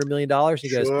want $400 million? And he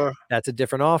goes, that's a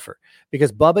different offer.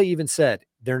 Because Bubba even said,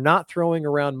 they're not throwing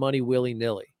around money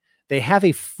willy-nilly. They have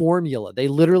a formula. They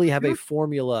literally have a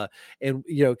formula. And,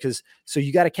 so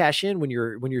you got to cash in when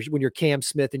you're Cam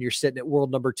Smith and you're sitting at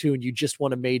world number 2 and you just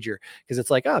won a major. Because it's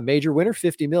like, major winner,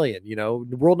 50 million,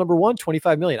 world number 1,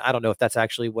 25 million. I don't know if that's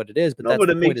actually what it is, but that's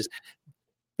the point is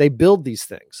they build these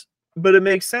things. But it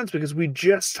makes sense because we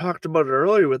just talked about it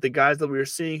earlier with the guys that we were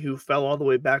seeing who fell all the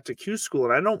way back to Q school.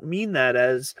 And I don't mean that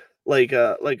as like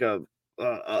a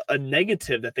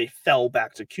negative that they fell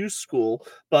back to Q school,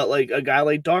 but like a guy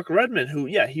like Doc Redman, who,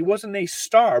 he wasn't a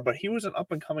star, but he was an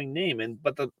up and coming name.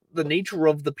 But the nature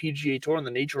of the PGA Tour and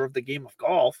the nature of the game of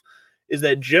golf is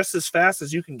that just as fast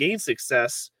as you can gain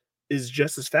success is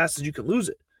just as fast as you can lose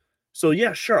it. So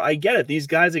sure, I get it. These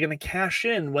guys are going to cash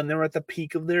in when they're at the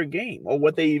peak of their game or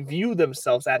what they view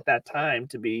themselves at that time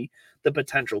to be the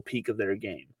potential peak of their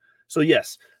game. So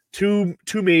yes, two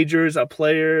majors, a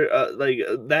player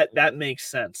that makes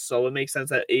sense. So it makes sense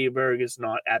that Aberg is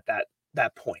not at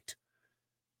that point.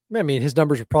 I mean, his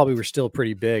numbers were still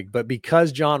pretty big, but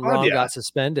because John Rahm got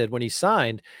suspended when he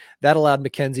signed, that allowed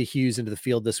Mackenzie Hughes into the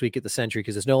field this week at the Century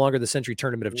because it's no longer the Century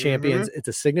Tournament of Champions. It's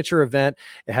a signature event.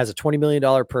 It has a $20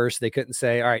 million purse. They couldn't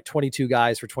say, all right, 22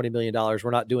 guys for $20 million. We're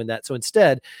not doing that. So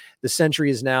instead, the Century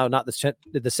is now not the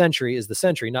Century is the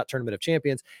Century, not Tournament of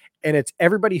Champions. And it's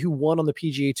everybody who won on the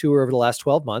PGA Tour over the last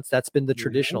 12 months. That's been the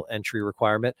traditional entry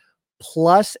requirement,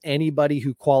 plus anybody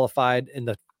who qualified in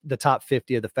the top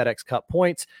 50 of the FedEx Cup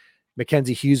points.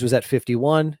 Mackenzie Hughes was at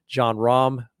 51. John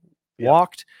Rahm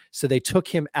walked. So they took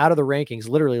him out of the rankings,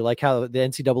 literally like how the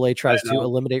NCAA tries to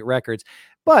eliminate records.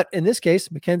 But in this case,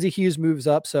 Mackenzie Hughes moves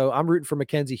up. So I'm rooting for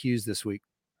Mackenzie Hughes this week.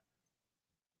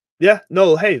 Yeah,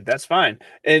 no, hey, that's fine.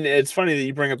 And it's funny that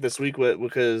you bring up this week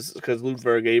because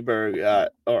Ludwig Aberg,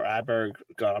 or Aberg,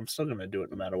 God, I'm still going to do it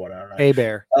no matter what. All right.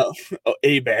 Aberg.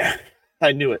 Aberg.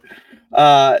 I knew it.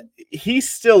 He's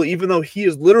still, even though he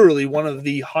is literally one of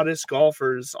the hottest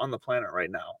golfers on the planet right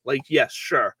now. Like, yes,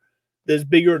 sure. There's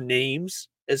bigger names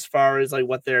as far as like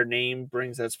what their name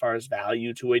brings as far as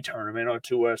value to a tournament or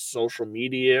to a social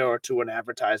media or to an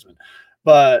advertisement.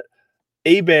 But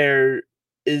Aberg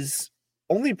is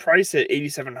only priced at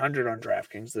 $8,700 on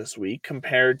DraftKings this week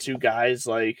compared to guys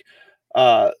like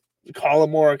Colin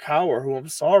Morikawa, who I'm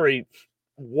sorry,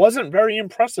 wasn't very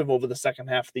impressive over the second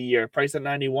half of the year, priced at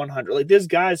 $9,100. Like, there's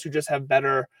guys who just have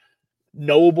better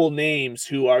knowable names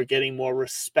who are getting more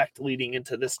respect leading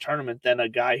into this tournament than a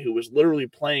guy who was literally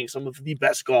playing some of the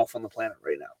best golf on the planet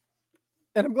right now.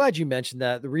 And I'm glad you mentioned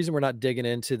that. The reason we're not digging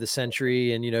into the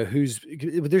Century and,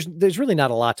 there's really not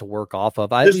a lot to work off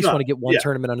of. I at least want to get one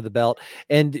tournament under the belt.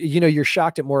 And, you're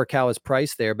shocked at Morikawa's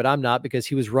price there, but I'm not, because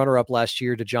he was runner up last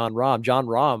year to John Rahm. John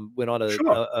Rahm went on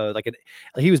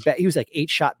he was like 8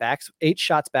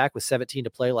 shots back with 17 to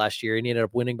play last year, and he ended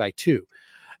up winning by 2.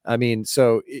 I mean,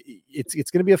 so it's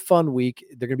going to be a fun week.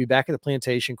 They're going to be back at the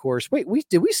Plantation course. Wait,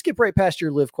 did we skip right past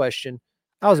your live question?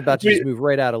 I was about to just move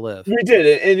right out of live. We did,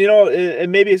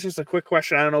 and maybe it's just a quick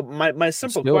question. I don't know. My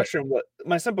simple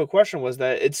question was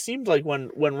that it seemed like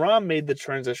when Rahm made the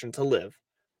transition to live,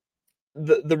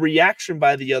 the reaction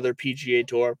by the other PGA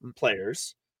Tour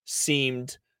players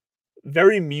seemed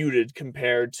very muted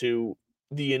compared to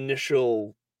the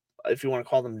initial, if you want to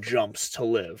call them, jumps to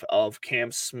live of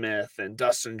Cam Smith and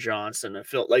Dustin Johnson and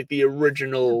Phil, like the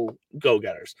original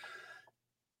go-getters.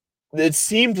 It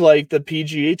seemed like the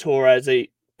PGA Tour, as a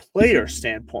player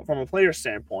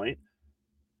standpoint,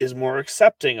 is more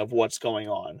accepting of what's going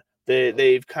on.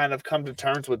 They've kind of come to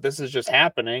terms with this is just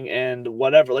happening and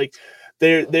whatever. Like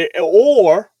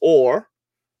or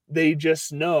they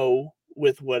just know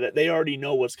with what they already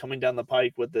know what's coming down the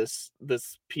pike with this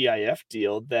PIF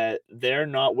deal, that they're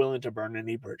not willing to burn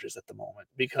any bridges at the moment,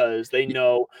 because they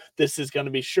know this is going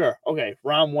to be okay,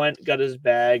 Rahm got his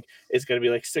bag. It's going to be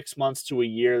like 6 months to a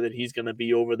year that he's going to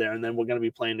be over there, and then we're going to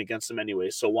be playing against him anyway.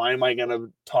 So why am I going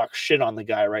to talk shit on the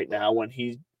guy right now when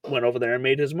he went over there and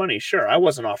made his money? Sure, I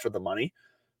wasn't offered the money,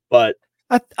 but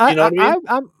what I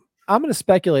mean? I'm going to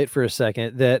speculate for a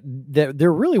second that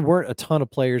there really weren't a ton of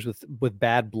players with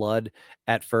bad blood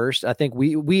at first. I think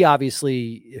we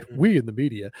obviously, we in the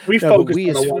media, focused on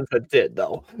the ones that did,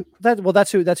 though.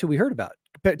 That's who we heard about.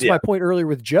 But to my point earlier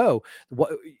with Joe,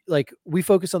 we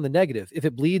focus on the negative. If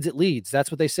it bleeds, it leads. That's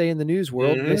what they say in the news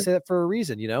world. Mm-hmm. They say that for a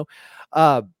reason,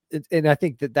 and I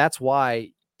think that's why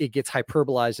it gets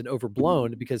hyperbolized and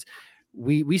overblown, because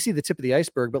we see the tip of the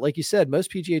iceberg. But like you said,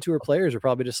 most PGA Tour players are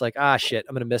probably just like, shit,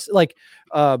 I'm going to miss it. Like,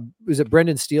 was it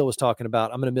Brendan Steele was talking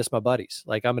about, I'm going to miss my buddies.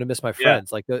 Like, I'm going to miss my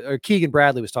friends. Like, or Keegan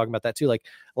Bradley was talking about that too. Like,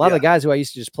 a lot of the guys who I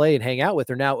used to just play and hang out with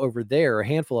are now over there, a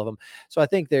handful of them. So I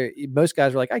think most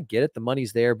guys are like, I get it, the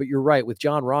money's there. But you're right, with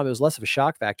John Rahm, it was less of a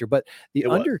shock factor. But the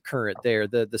undercurrent there,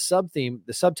 the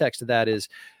subtext of that is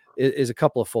a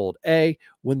couple of fold.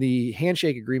 When the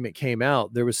handshake agreement came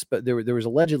out, there was there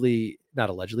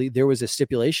was a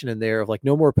stipulation in there of like,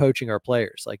 no more poaching our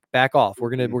players, like back off.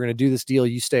 We're going to do this deal.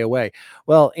 You stay away.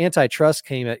 Well, antitrust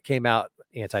came out.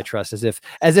 Antitrust, as if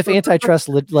antitrust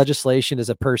legislation is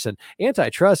a person.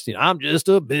 Antitrust, I'm just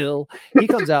a bill. He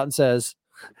comes out and says,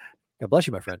 God bless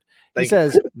you, my friend. He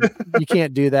says you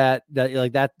can't do that.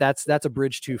 That's a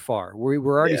bridge too far. We're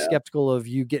already skeptical of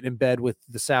you getting in bed with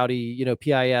the Saudi,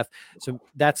 PIF. So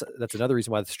that's another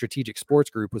reason why the Strategic Sports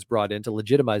Group was brought in, to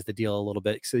legitimize the deal a little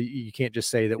bit. So you can't just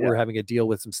say that we're having a deal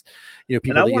with some,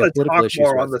 people. And I want to talk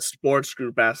more on the sports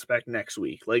group aspect next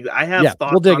week. Like, I have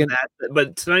thoughts on that,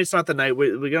 but tonight's not the night.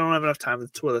 We don't have enough time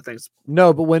with 2 other things.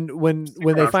 No, but when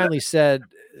they finally said,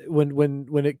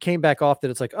 when it came back off that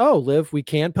it's like, oh, Liv, we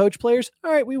can poach players.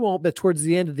 All right, we won't. But towards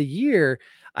the end of the year,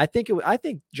 I think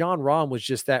John Rahm was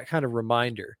just that kind of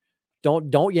reminder.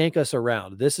 Don't yank us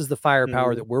around. This is the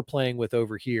firepower that we're playing with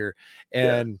over here.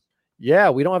 And we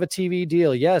don't have a TV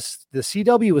deal. Yes, the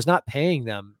CW was not paying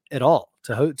them at all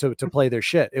to play their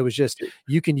shit. It was just,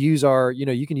 you can use our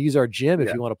gym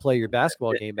if you want to play your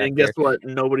basketball game back there. And guess what?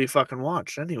 Nobody fucking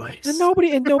watched anyways. And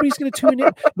nobody's going to tune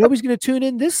in. Nobody's going to tune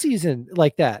in this season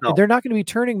like that. No. They're not going to be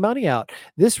turning money out.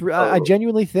 I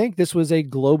genuinely think this was a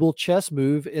global chess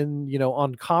move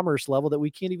on commerce level that we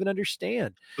can't even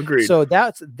understand. Agreed. So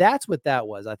that's what that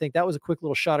was. I think that was a quick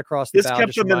little shot across the bow.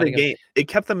 Kept them in the game. It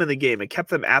kept them in the game. It kept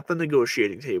them at the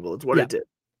negotiating table. It's what it did.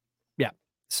 Yeah.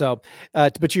 So,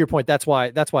 but to your point, that's why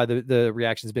the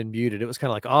reaction's been muted. It was kind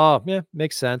of like, oh, yeah,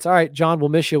 makes sense. All right, John, we'll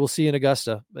miss you. We'll see you in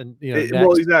Augusta. And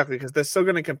well, exactly, because they're still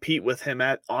going to compete with him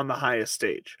on the highest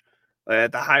stage,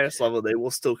 at the highest level. They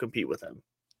will still compete with him.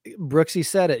 Brooksy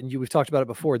said it, and we've talked about it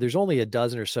before. There's only a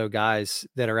dozen or so guys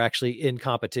that are actually in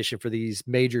competition for these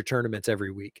major tournaments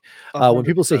every week. When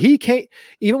people say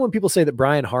even when people say that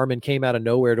Brian Harmon came out of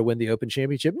nowhere to win the Open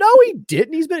Championship, no, he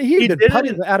didn't. He's been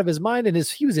putting out of his mind, and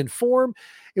he was in form.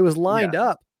 It was lined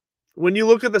up. When you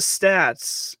look at the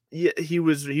stats, he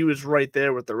was right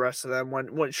there with the rest of them. When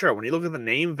you look at the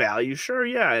name value,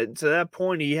 to that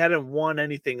point he hadn't won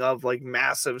anything of like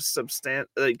massive substance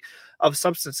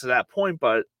to that point,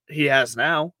 but he has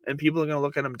now, and people are going to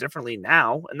look at him differently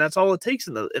now, and that's all it takes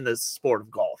in the sport of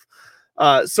golf.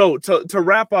 So to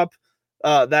wrap up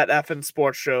that FN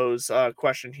Sports Show's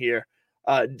question here,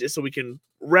 just so we can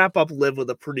wrap up Live with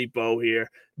a pretty bow here.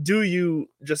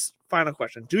 Final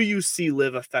question, do you see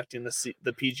Live affecting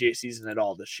the PGA season at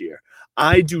all this year?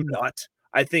 I do not.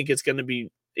 I think it's going to be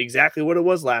exactly what it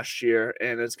was last year,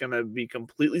 and it's going to be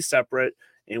completely separate,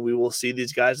 and we will see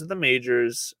these guys at the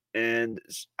majors. And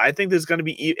I think there's going to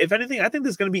be, if anything, I think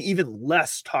there's going to be even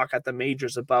less talk at the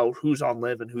majors about who's on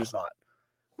Live and who's not.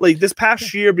 Like this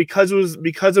past year, because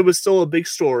it was still a big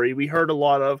story, we heard a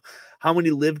lot of how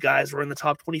many Live guys were in the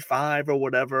top 25 or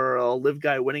whatever, a Live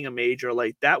guy winning a major.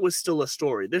 Like that was still a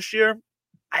story. This year,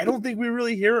 I don't think we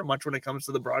really hear it much when it comes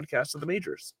to the broadcast of the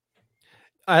majors.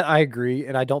 I agree,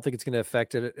 and I don't think it's going to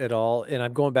affect it at all. And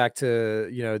I'm going back to,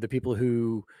 the people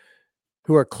who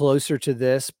are closer to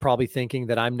this, probably thinking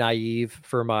that I'm naive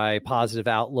for my positive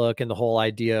outlook and the whole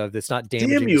idea of it's not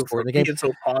damaging the sport in the game.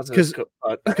 So positive,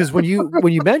 because when you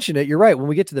mention it, you're right. When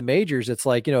we get to the majors, it's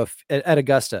like, at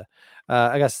Augusta,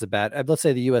 Augusta's a bad. Let's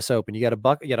say the U.S. Open, you got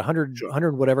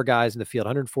 100 whatever guys in the field,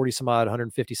 140 some odd,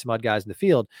 150 some odd guys in the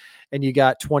field, and you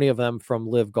got 20 of them from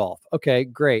Live Golf. Okay,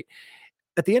 great.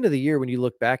 At the end of the year, when you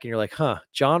look back and you're like,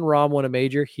 John Rahm won a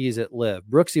major, he's at Live.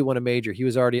 Brooksy won a major, he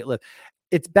was already at Live.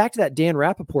 It's back to that Dan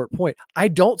Rappaport point. I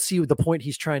don't see the point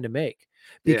he's trying to make,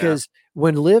 because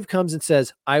when Liv comes and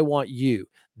says, I want you,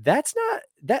 that's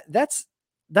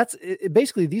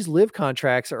basically, these Liv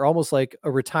contracts are almost like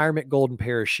a retirement golden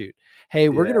parachute. Hey,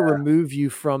 we're going to remove you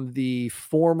from the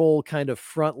formal kind of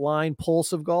frontline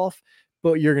pulse of golf,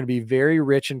 but you're going to be very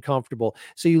rich and comfortable.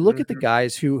 So you look at the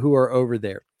guys who are over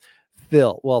there.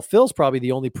 Phil's probably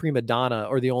the only prima donna,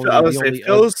 or the only.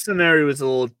 Phil's scenario is a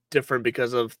little different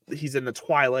because he's in the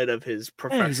twilight of his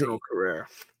professional career.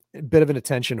 A bit of an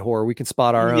attention whore. We can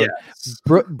spot our own.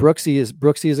 Brooksy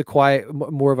is a quiet,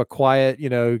 more of a quiet,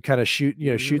 kind of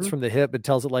shoots from the hip and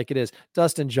tells it like it is.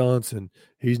 Dustin Johnson,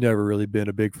 he's never really been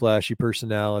a big flashy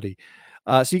personality.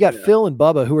 So you got Phil and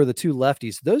Bubba, who are the two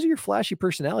lefties. Those are your flashy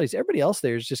personalities. Everybody else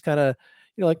there is just kind of,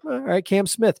 like, all right, Cam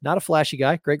Smith, not a flashy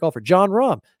guy, great golfer. John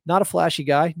Rahm, not a flashy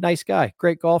guy, nice guy,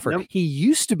 great golfer. Yep. He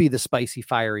used to be the spicy,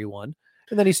 fiery one,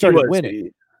 and then he started winning.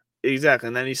 Exactly,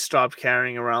 and then he stopped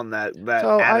carrying around that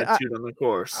attitude on the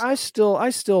course. I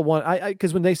still want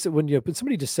because when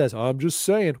somebody just says, "I'm just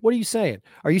saying," what are you saying?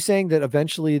 Are you saying that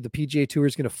eventually the PGA Tour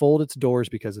is going to fold its doors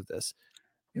because of this?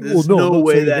 There's no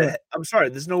way I'm sorry.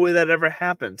 There's no way that ever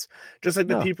happens. Just like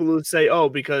the people who say,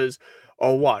 because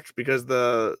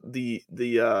the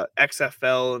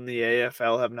XFL and the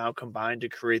AFL have now combined to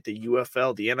create the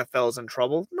UFL. The NFL is in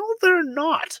trouble. No, they're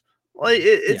not. Like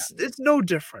it's no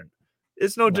different.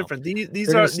 It's no different.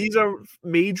 These are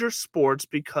major sports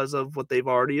because of what they've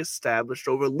already established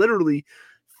over literally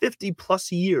 50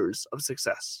 plus years of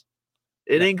success.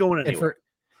 It ain't going anywhere.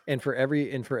 And for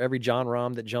every John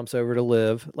Rahm that jumps over to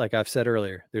Live, like I've said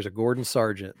earlier, there's a Gordon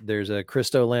Sargent, there's a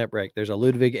Christo Lamprecht, there's a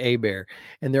Ludwig Abear,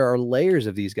 and there are layers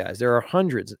of these guys. There are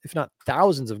hundreds, if not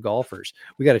thousands, of golfers.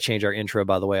 We got to change our intro,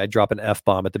 by the way. I drop an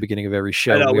F-bomb at the beginning of every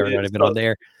show. We are not even on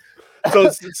there.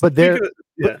 So,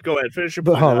 go ahead, finish your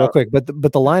point. Real quick, but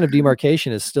the line of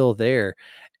demarcation is still there.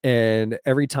 And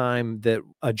every time that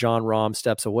a John Rahm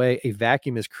steps away, a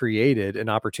vacuum is created, an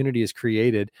opportunity is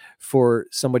created for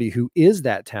somebody who is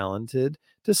that talented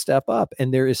to step up.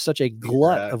 And there is such a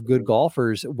glut of good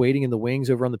golfers waiting in the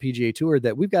wings over on the PGA Tour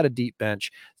that we've got a deep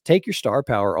bench. Take your star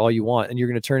power all you want, and you're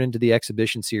going to turn into the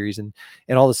exhibition series, and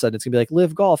all of a sudden it's going to be like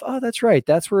Live Golf. Oh, that's right.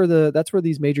 That's where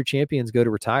these major champions go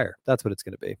to retire. That's what it's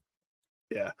going to be.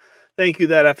 Yeah. Thank you,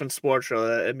 that F1 Sports Show.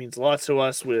 It means a lot to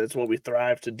us. It's what we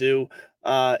thrive to do.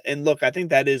 And look, I think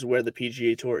that is where the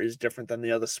PGA Tour is different than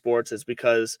the other sports, is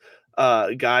because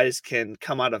guys can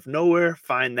come out of nowhere,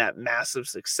 find that massive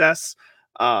success,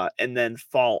 and then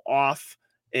fall off,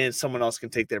 and someone else can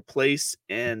take their place.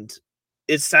 And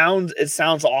it sounds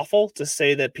awful to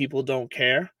say that people don't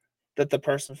care that the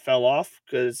person fell off,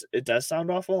 because it does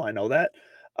sound awful. I know that.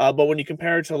 But when you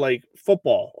compare it to like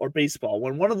football or baseball,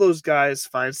 when one of those guys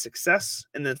finds success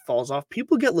and then falls off,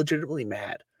 people get legitimately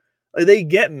mad. Like they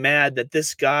get mad that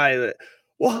this guy,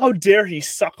 how dare he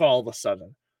suck all of a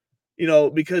sudden?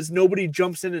 Because nobody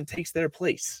jumps in and takes their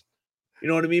place. You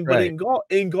know what I mean? Right.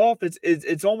 But in golf,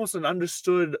 it's almost an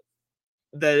understood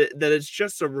that it's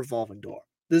just a revolving door.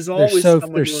 There's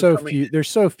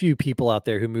so few people out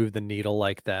there who move the needle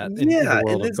like that in the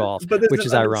world of golf, which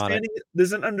is ironic.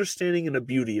 There's an understanding and a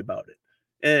beauty about it,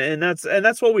 and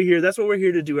that's what we're here. That's what we're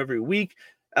here to do every week.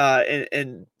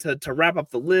 And to wrap up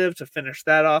the Live, to finish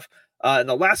that off. In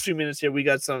the last few minutes here, we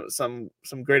got some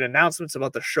great announcements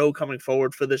about the show coming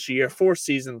forward for this year, for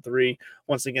season 3.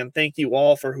 Once again, thank you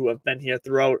all for who have been here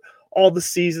throughout all the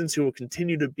seasons, who will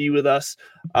continue to be with us.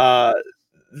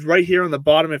 right here on the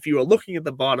bottom, if you are looking at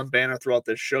the bottom banner throughout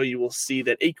this show, you will see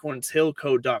that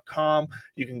acornshillco.com.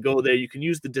 You can go there. You can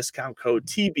use the discount code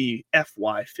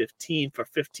TBFY15 for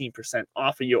 15%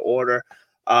 off of your order.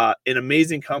 An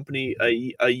amazing company,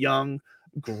 a young,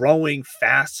 growing,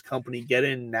 fast company. Get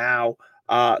in now.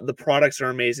 The products are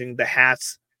amazing. The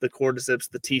hats, the cordyceps,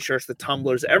 the t-shirts, the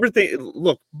tumblers, everything.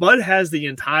 Look, Bud has the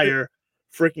entire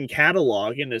freaking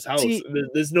catalog in his house.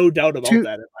 There's no doubt about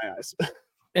that in my eyes.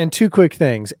 And two quick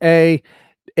things.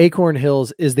 Acorn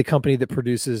Hills is the company that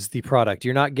produces the product.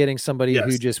 You're not getting somebody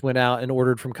who just went out and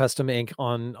ordered from Custom Ink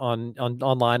on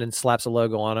online and slaps a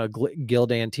logo on a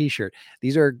Gildan t-shirt.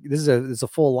 This is a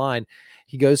full line.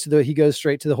 He goes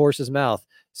straight to the horse's mouth.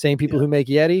 Same people who make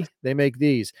Yeti, they make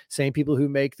these. Same people who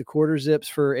make the quarter zips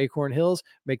for Acorn Hills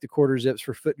make the quarter zips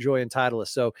for FootJoy and Titleist.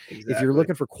 So if you're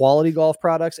looking for quality golf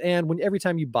products, and every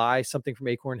time you buy something from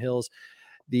Acorn Hills,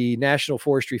 the National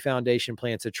Forestry Foundation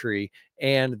plants a tree,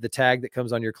 and the tag that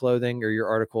comes on your clothing or your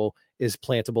article is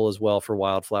plantable as well for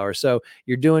wildflowers. So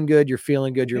you're doing good, you're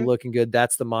feeling good, you're looking good.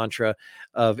 That's the mantra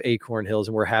of Acorn Hills,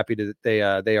 and we're happy that they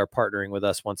are partnering with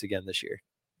us once again this year.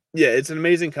 Yeah, it's an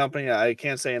amazing company. I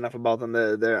can't say enough about them.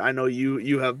 I know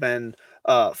you have been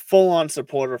full-on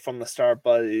supporter from the start,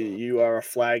 but you are a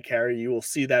flag carrier. You will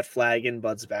see that flag in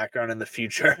Bud's background in the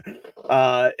future.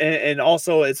 And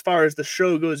also, as far as the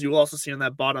show goes, you will also see on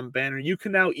that bottom banner, you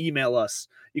can now email us.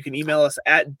 You can email us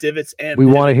at Divots and we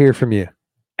want to hear from you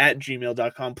at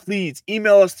gmail.com. Please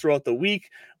email us throughout the week.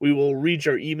 We will read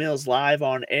your emails live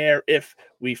on air if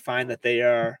we find that they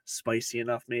are spicy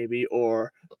enough, maybe,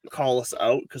 or call us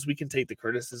out, because we can take the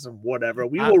criticism, whatever.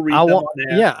 We will read them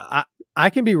on air. Yeah, I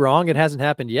can be wrong. It hasn't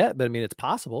happened yet, but I mean, it's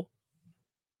possible.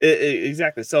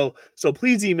 Exactly. So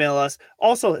please email us.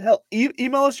 Also,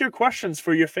 email us your questions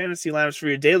for your fantasy lineups, for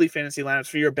your daily fantasy lineups,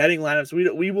 for your betting lineups.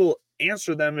 We will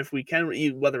answer them if we can,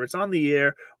 whether it's on the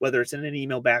air, whether it's in an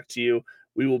email back to you.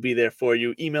 We will be there for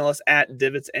you. Email us at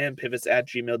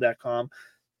divotsandpivots@gmail.com.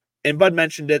 And Bud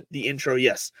mentioned it, the intro.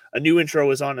 Yes, a new intro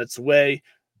is on its way.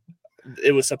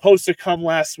 It was supposed to come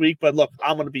last week, but look,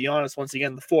 I'm going to be honest. Once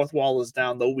again, the fourth wall is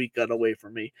down. The week got away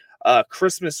from me.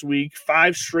 Christmas week,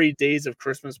 5 straight days of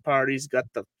Christmas parties got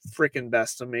the freaking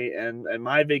best of me, and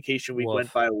my vacation week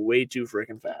went by way too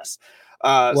freaking fast.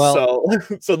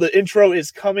 So the intro is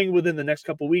coming within the next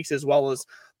couple of weeks, as well as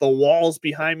the walls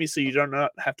behind me, so you do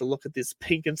not have to look at this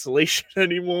pink insulation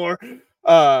anymore.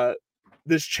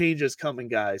 This change is coming,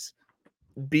 guys.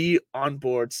 Be on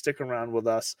board. Stick around with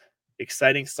us.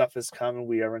 Exciting stuff is coming.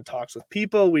 We are in talks with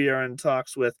people. We are in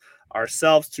talks with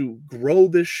ourselves to grow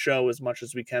this show as much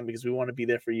as we can, because we want to be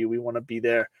there for you. We want to be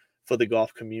there for the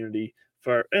golf community,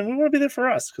 and we want to be there for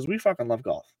us, because we fucking love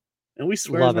golf. And we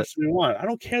swear as much as we want. I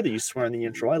don't care that you swear in the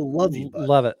intro. I love you, bud.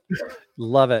 Love it.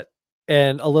 Love it.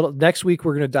 And next week,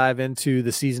 we're going to dive into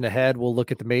the season ahead. We'll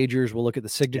look at the majors. We'll look at the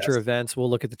signature events. We'll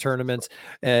look at the tournaments,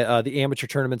 the amateur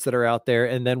tournaments that are out there.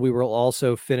 And then we will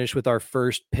also finish with our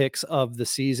first picks of the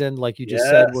season. Like you just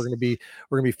said, we're going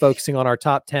to be focusing on our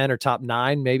top 10 or top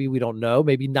 9. Maybe, we don't know,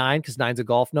 maybe 9, because 9's a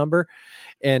golf number.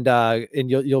 And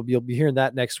you'll be hearing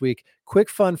that next week. Quick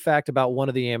fun fact about one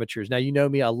of the amateurs. Now, you know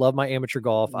me, I love my amateur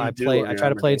golf. I try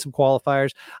to play in some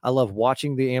qualifiers. I love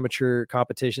watching the amateur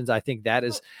competitions. I think that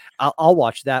is, I'll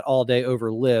watch that all day over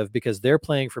live, because they're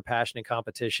playing for passion and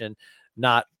competition,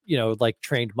 not, like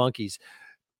trained monkeys.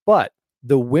 But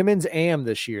the women's AM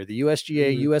this year, the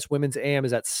USGA US Women's AM,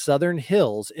 is at Southern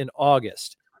Hills in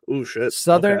August. Oh shit! It's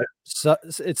the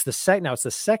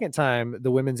second time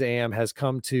the women's AM has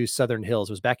come to Southern Hills.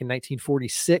 It was back in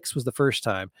 1946 was the first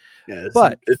time. Yeah,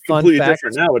 but it's completely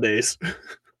different nowadays.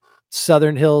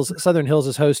 Southern Hills has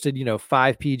hosted,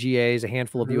 5 PGAs, a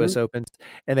handful of US Opens,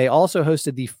 and they also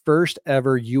hosted the first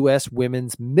ever US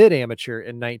Women's Mid-Amateur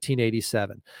in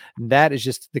 1987. And that is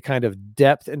just the kind of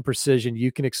depth and precision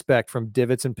you can expect from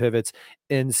Divots and Pivots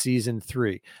in season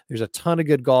 3. There's a ton of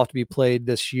good golf to be played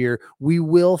this year. We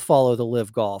will follow the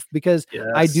live golf, because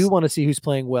I do want to see who's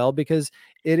playing well, because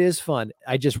it is fun.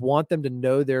 I just want them to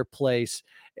know their place.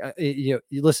 You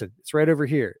listen, it's right over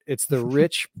here. It's the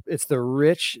rich,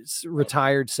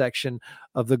 retired section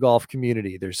of the golf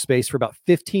community. There's space for about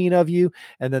 15 of you,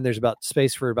 and then there's about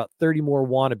space for about 30 more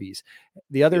wannabes.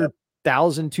 The other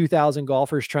 2,000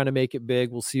 golfers trying to make it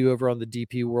big. We'll see you over on the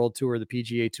DP World Tour, the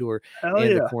PGA Tour,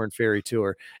 the Korn Ferry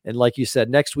Tour. And like you said,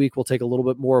 next week we'll take a little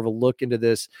bit more of a look into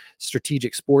this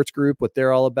Strategic Sports Group, what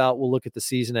they're all about. We'll look at the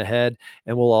season ahead,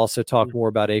 and we'll also talk more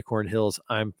about Acorn Hills,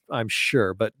 I'm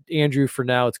sure. But Andrew, for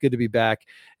now, it's good to be back,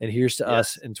 and here's to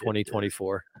us in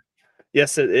 2024.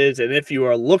 Yes, it is. And if you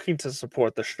are looking to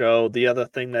support the show, the other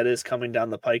thing that is coming down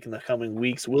the pike in the coming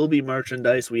weeks will be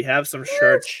merchandise. We have some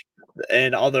shirts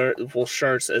and other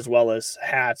shirts as well as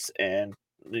hats and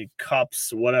the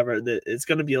cups, whatever. It's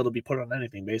going to be able to be put on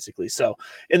anything, basically. So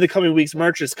in the coming weeks,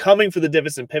 merch is coming for the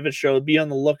Divots and Pivots show. Be on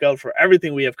the lookout for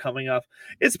everything we have coming up.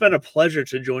 It's been a pleasure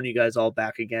to join you guys all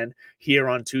back again here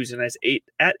on Tuesday nights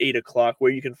at 8 o'clock,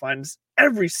 where you can find us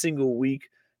every single week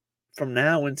from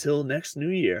now until next New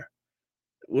Year.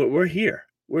 We're here.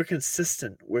 We're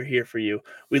consistent. We're here for you.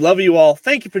 We love you all.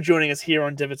 Thank you for joining us here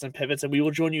on Divots and Pivots, and we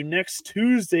will join you next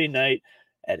Tuesday night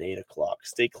at 8 o'clock.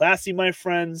 Stay classy, my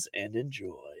friends, and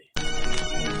enjoy.